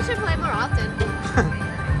 Dustin should play more often.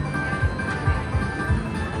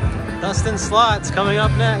 Dustin Slots coming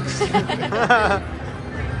up next. Look.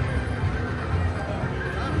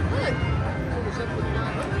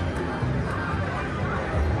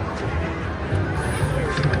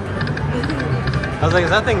 I was like,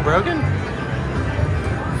 is that thing broken?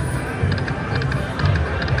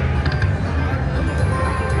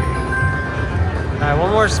 Alright,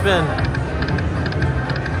 one more spin.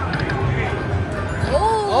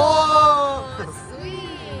 Oh,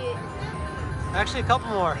 sweet. Actually, a couple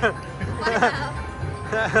more.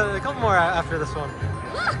 Wow. A couple more after this one.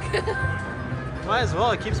 Look. Might as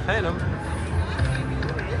well, it keeps paying them.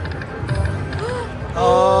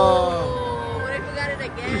 Oh. What if we got it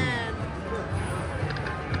again?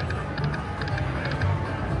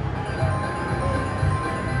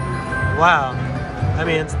 Wow. I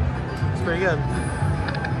mean, it's pretty good.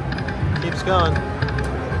 Keeps going.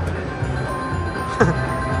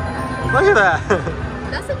 Look at that.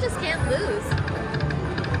 Dustin just can't lose.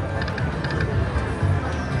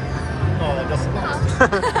 Oh, that's lost.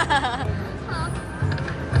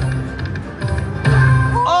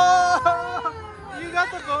 Oh! You got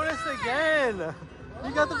the bonus again.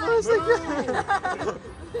 You got the bonus again.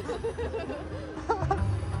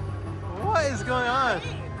 What is going on?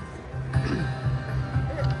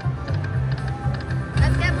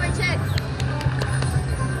 Let's get more chicks.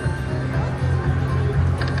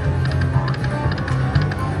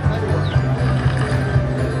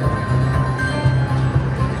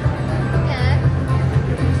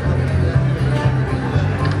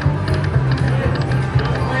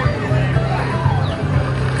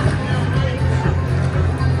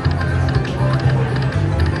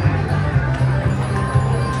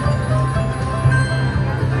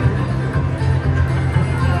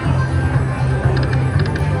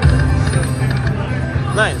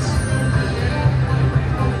 Nice.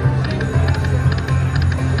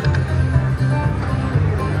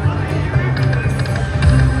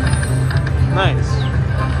 Nice.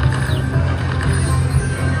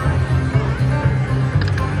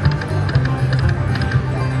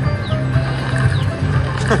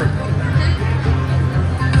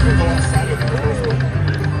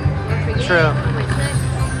 True.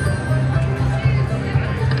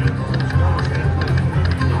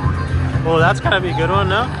 Oh, that's gotta be a good one,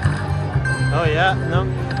 no? Oh yeah, no.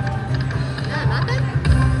 Yeah, nothing?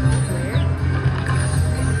 That's weird.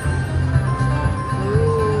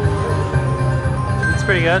 It's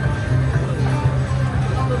pretty good.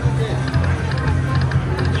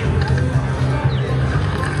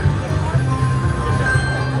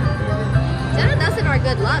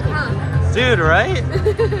 Dude, right?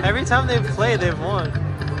 Every time they've played, they've won.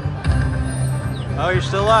 Oh, you're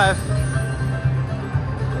still alive.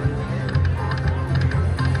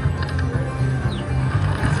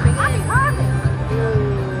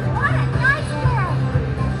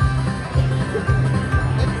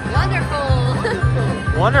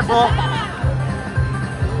 Wonderful.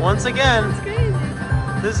 Once again, That's crazy.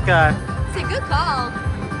 this guy. It's a good call.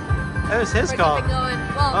 That was his We're call. keeping going.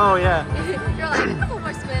 Well, Oh, yeah. You're like, a couple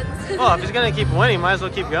more spins. Well, if he's going to keep winning, might as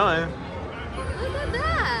well keep going. Look at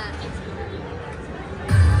that.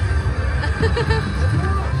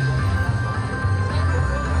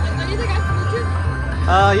 Are you the guy from YouTube?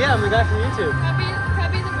 Yeah, I'm the guy from YouTube. Can I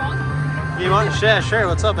be in the vlog? You want to share? Sure.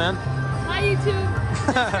 What's up, man? Hi, YouTube.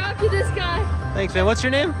 Rocky this guy. Thanks, man. What's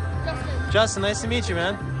your name? Justin. Justin, nice to meet you,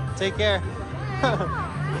 man. Take care.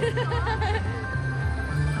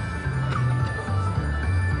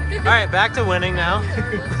 All right, back to winning now.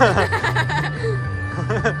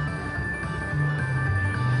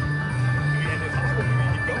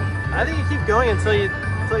 I think you keep going until you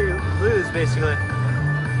lose, basically.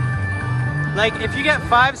 Like if you get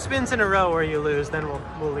 5 spins in a row where you lose, then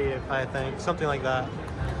we'll leave. I think something like that.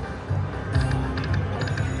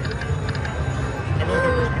 I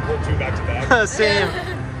really think we should pull 2 back to back. Same.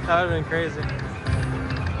 That would have been crazy.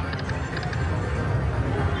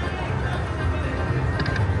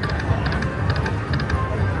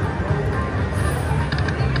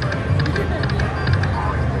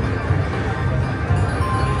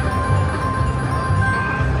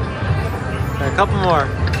 A couple more.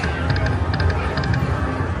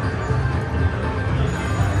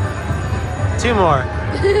 2 more.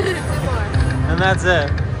 2 more. And that's it.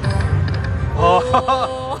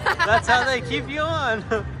 Oh, that's how they keep you on.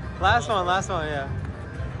 Last one, yeah.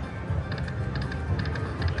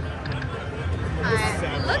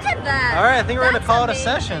 Alright, look at that. All right, I think we're going to That's call it a amazing,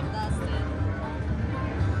 session. Dustin.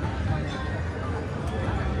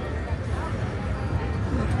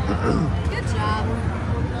 Good job.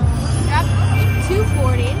 You're up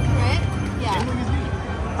 240, right?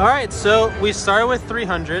 Yeah. All right, so we started with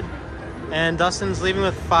 300 and Dustin's leaving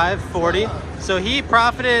with 540. So he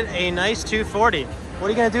profited a nice 240. What are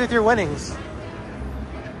you going to do with your winnings? I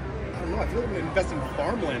don't know. I feel like I'm investing in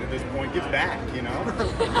farmland at this point. Give back, you know?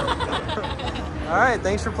 All right,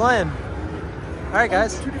 thanks for playing. All right,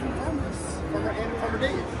 guys. 2 different farmers. Farmer and Farmer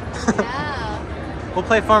Dave. Yeah. We'll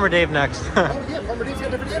play Farmer Dave next. Oh, yeah. Farmer Dave's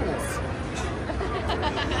got different animals.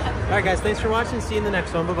 All right, guys, thanks for watching. See you in the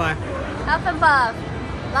next one. Bye-bye. Huff and puff.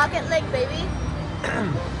 Locket Lake, baby.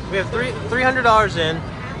 We have $300 in.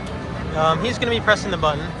 He's going to be pressing the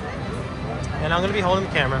button, and I'm going to be holding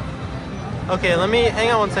the camera. Okay,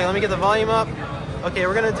 hang on one second. Let me get the volume up. Okay,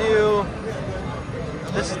 we're going to do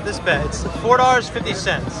this bet. It's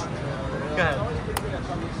 $4.50. Go ahead.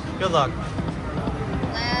 Good luck.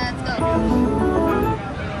 Let's go.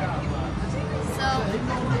 So,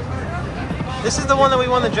 This is the one that we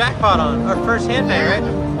won the jackpot on, our first hand pay, right?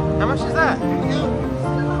 How much is that?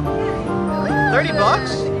 30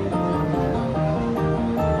 bucks?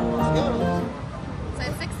 so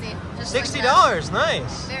it's 60. Just $60, like that.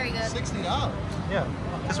 nice. Very good. $60. Yeah,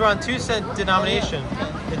 because we're on 2-cent denomination.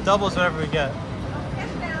 It doubles whatever we get.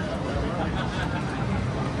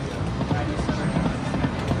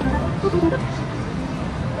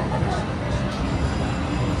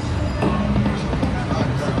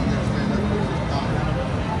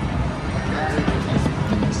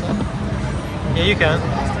 Yeah, you can.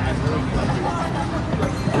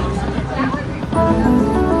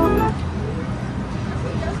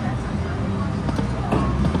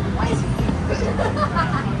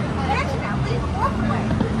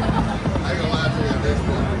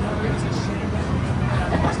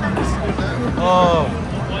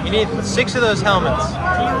 Oh, you need 6 of those helmets. To the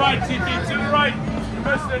right, TP, to the right. You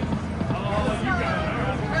missed it.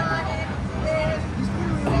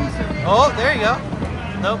 Oh, there you go.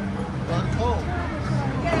 Nope.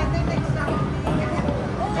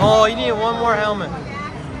 Oh, you need one more helmet.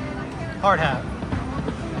 Hard hat.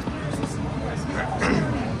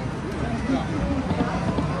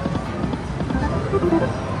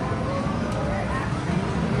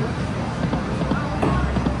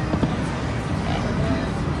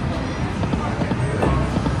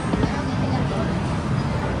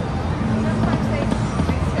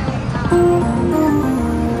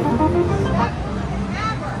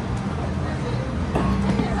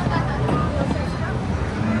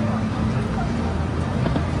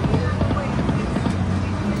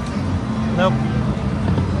 Nope.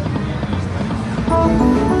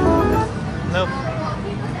 Nope.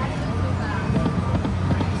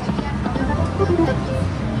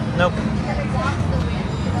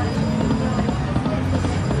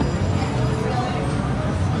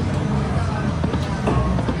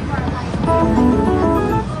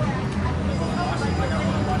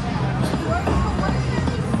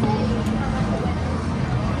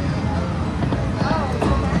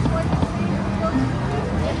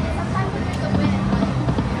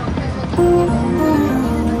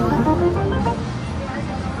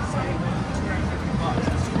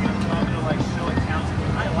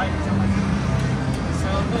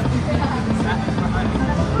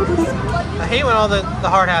 all the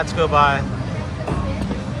hard hats go by.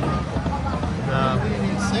 No.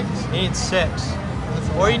 You need 6.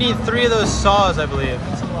 Or you need 3 of those saws, I believe.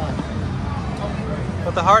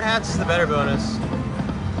 But the hard hats is the better bonus.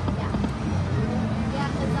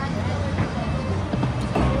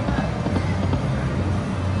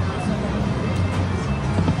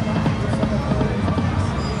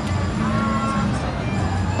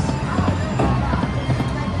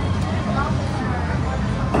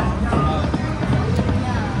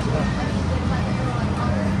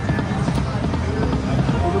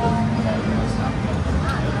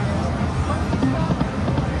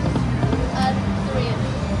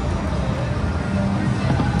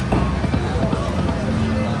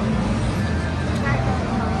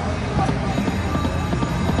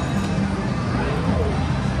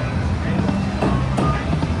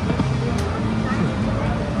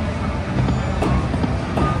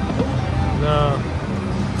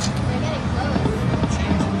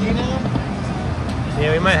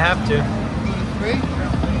 Yeah, we might have to.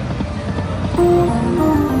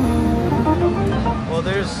 Well,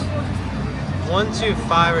 there's 1, 2,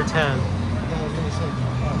 5, or 10.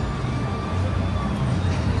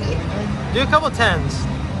 Do a couple 10s.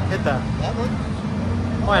 Hit that.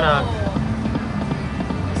 Why not?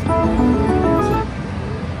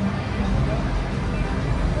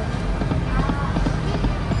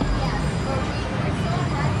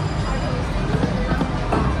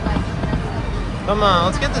 Come on,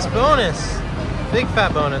 let's get this bonus. Big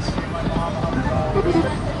fat bonus.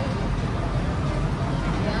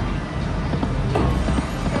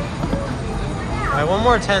 Alright, one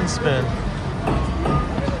more 10 spin.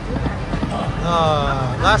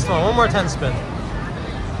 Last one more 10 spin.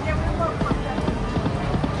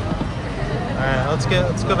 Alright, let's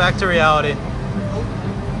go back to reality.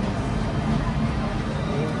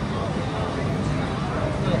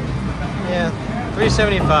 Yeah.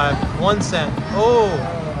 $3.75, 1 cent. Oh!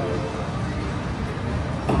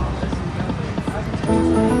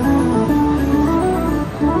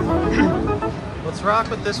 Let's rock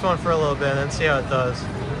with this one for a little bit and see how it does.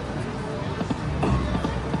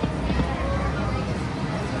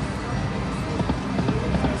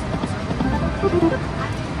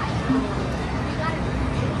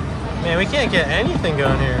 Man, we can't get anything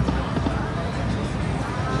going here. It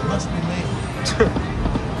must be me.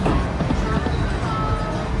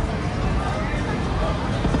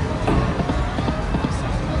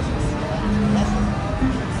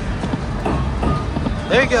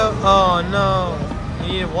 There you go. Oh no.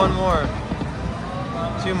 You need 1 more.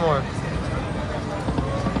 2 more.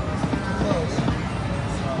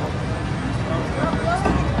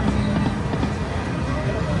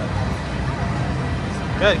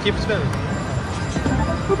 Good, keep it spinning.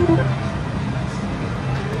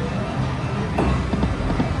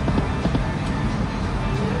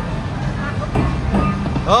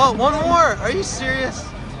 Oh, 1 more. Are you serious?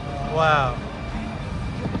 Wow.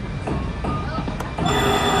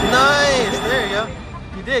 Nice! There you go.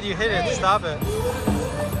 You did, you hit it. Stop it.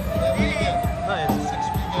 Nice.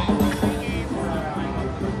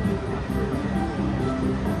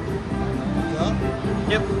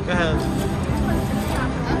 Yep, go ahead.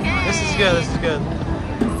 Okay. This is good, this is good.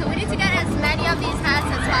 So we need to get as many of these hats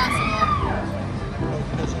as possible.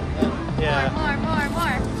 Yeah. More.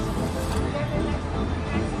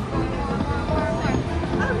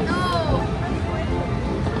 No!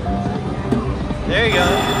 There you go.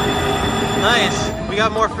 Nice. We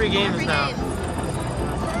got more free games now.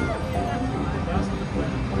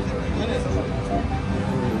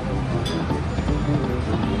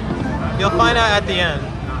 You'll find out at the end.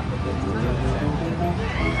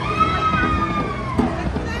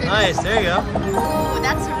 Nice, there you go. Ooh,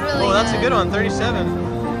 that's really good. Oh, that's a good one, 37.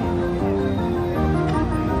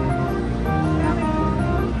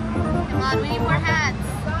 Come on, we need more hats.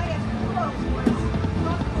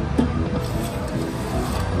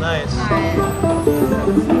 Nice.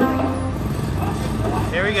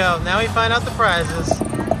 Here we go. Now we find out the prizes.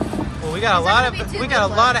 Well, we got a lot of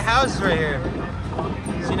houses right here.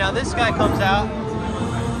 See, now this guy comes out.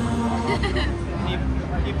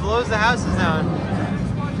 He blows the houses down.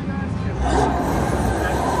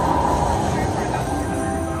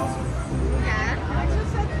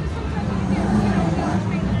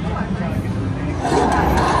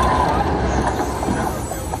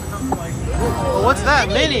 Well, what's that?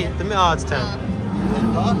 Mini. Oh, it's 10.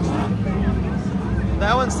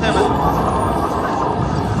 That one's 10.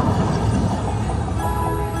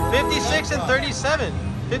 56 and 37.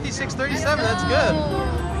 56, 37. That's good.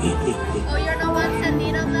 Oh, you're not one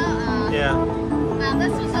sending them though? Yeah. Wow,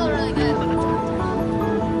 this was all really good.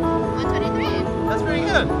 123. That's pretty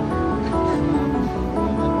good.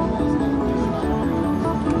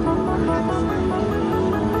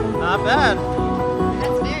 Not bad.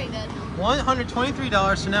 That's very good.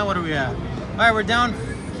 $123. So now what are we at? All right, we're down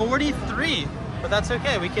 43, but that's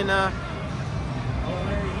okay. We can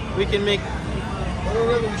make.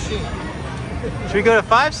 Should we go to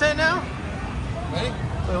 5 cent now? Ready?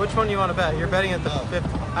 Wait, which one do you want to bet? You're betting at the 50.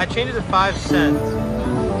 I changed it to 5 cents. Do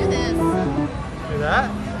this. Do that?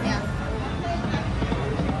 Yeah.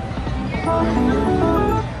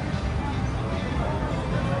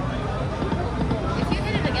 If you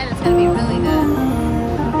hit it again, it's gonna be really good.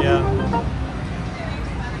 Yeah.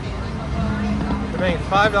 We're paying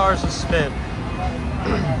 $5 a spin.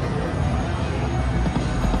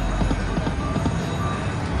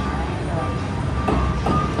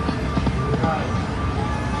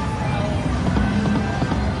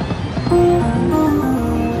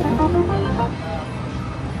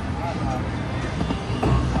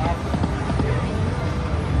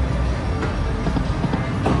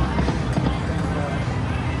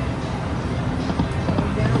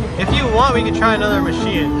 If you want, we can try another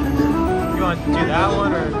machine. You want to do that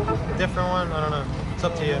one or a different one? I don't know. It's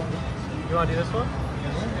up to you. You want to do this one?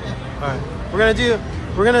 All right.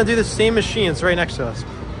 We're gonna do the same machine. It's right next to us.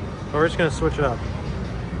 But we're just gonna switch it up,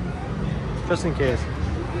 just in case.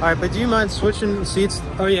 All right. But do you mind switching seats?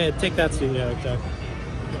 Oh yeah, take that seat. Yeah, exactly.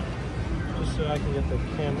 Just so I can get the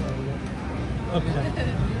camera. Okay.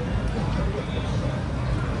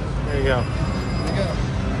 There you go.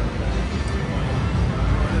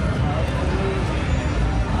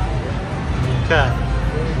 Okay.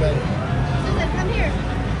 Come here.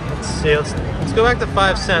 Let's see. Let's go back to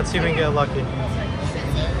 5 cents. See if we can get lucky.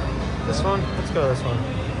 This one. Let's go this one.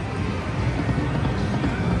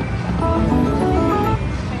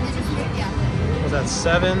 Was that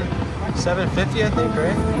 $7.50? I think,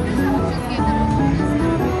 right?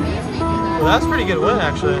 Well, that's a pretty good win,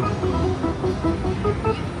 actually.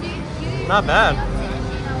 Not bad.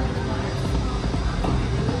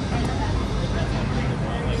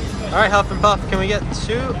 All right, Huff and Puff, can we get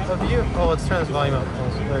 2 of you? Oh, let's turn this volume up. Oh,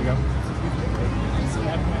 there we go.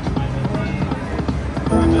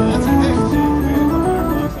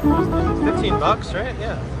 $15, right?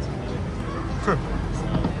 Yeah.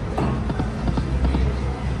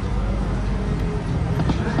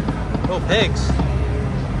 Oh, pigs.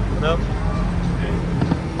 Nope.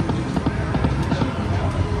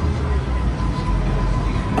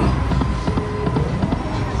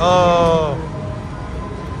 Oh.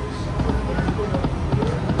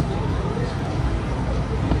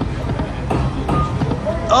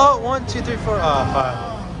 Oh, 1, 2, 3, 4. Oh,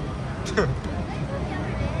 5.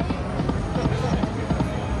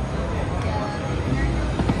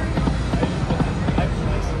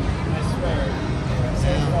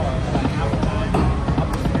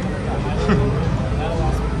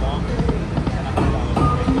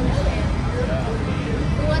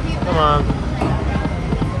 Come on.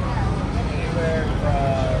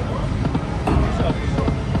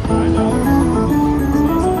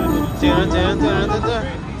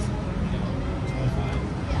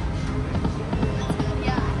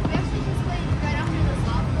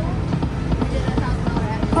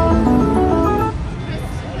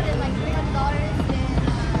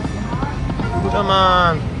 Come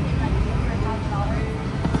on.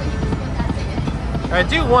 All right,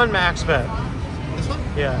 do 1 max bet. This one?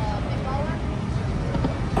 Yeah.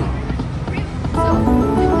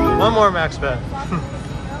 1 more max bet.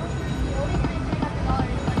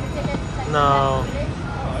 No.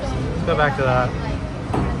 Let's go back to that.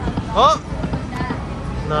 Oh!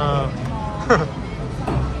 No.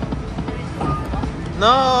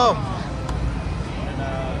 No!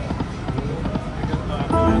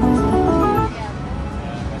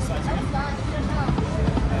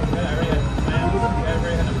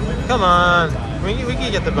 Come on. We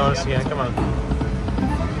can get the bonus again. Come on.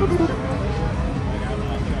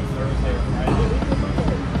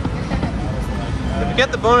 If we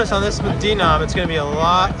get the bonus on this denom, it's going to be a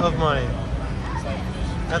lot of money.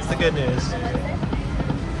 That's the good news.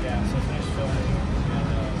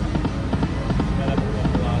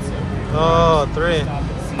 Oh, 3.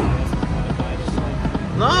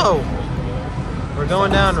 No! We're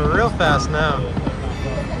going down real fast now.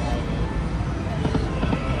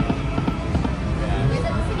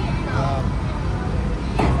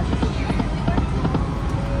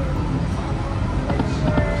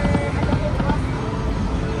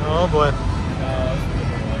 Oh boy.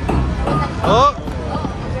 Oh!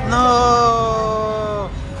 No!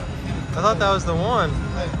 I thought that was the one.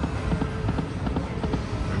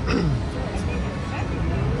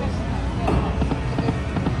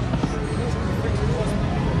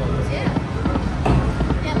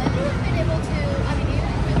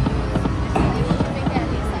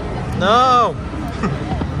 No.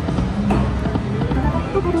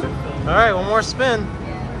 All right, one more spin.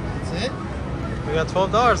 That's it? We got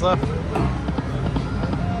 $12 left.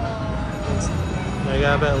 I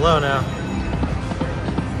got a bit low now.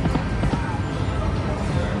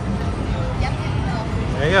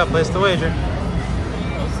 There you go, place the wager.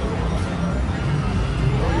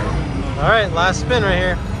 All right, last spin right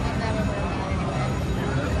here.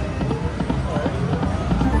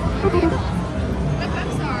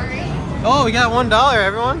 I'm sorry. Oh, we got $1,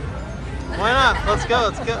 everyone. Why not? Let's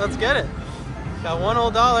go. Let's get it. Got $1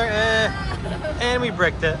 whole and we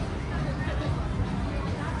bricked it.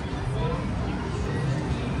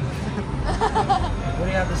 What do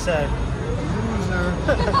you have to say?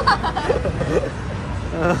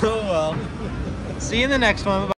 Oh well. See you in the next one. Bye.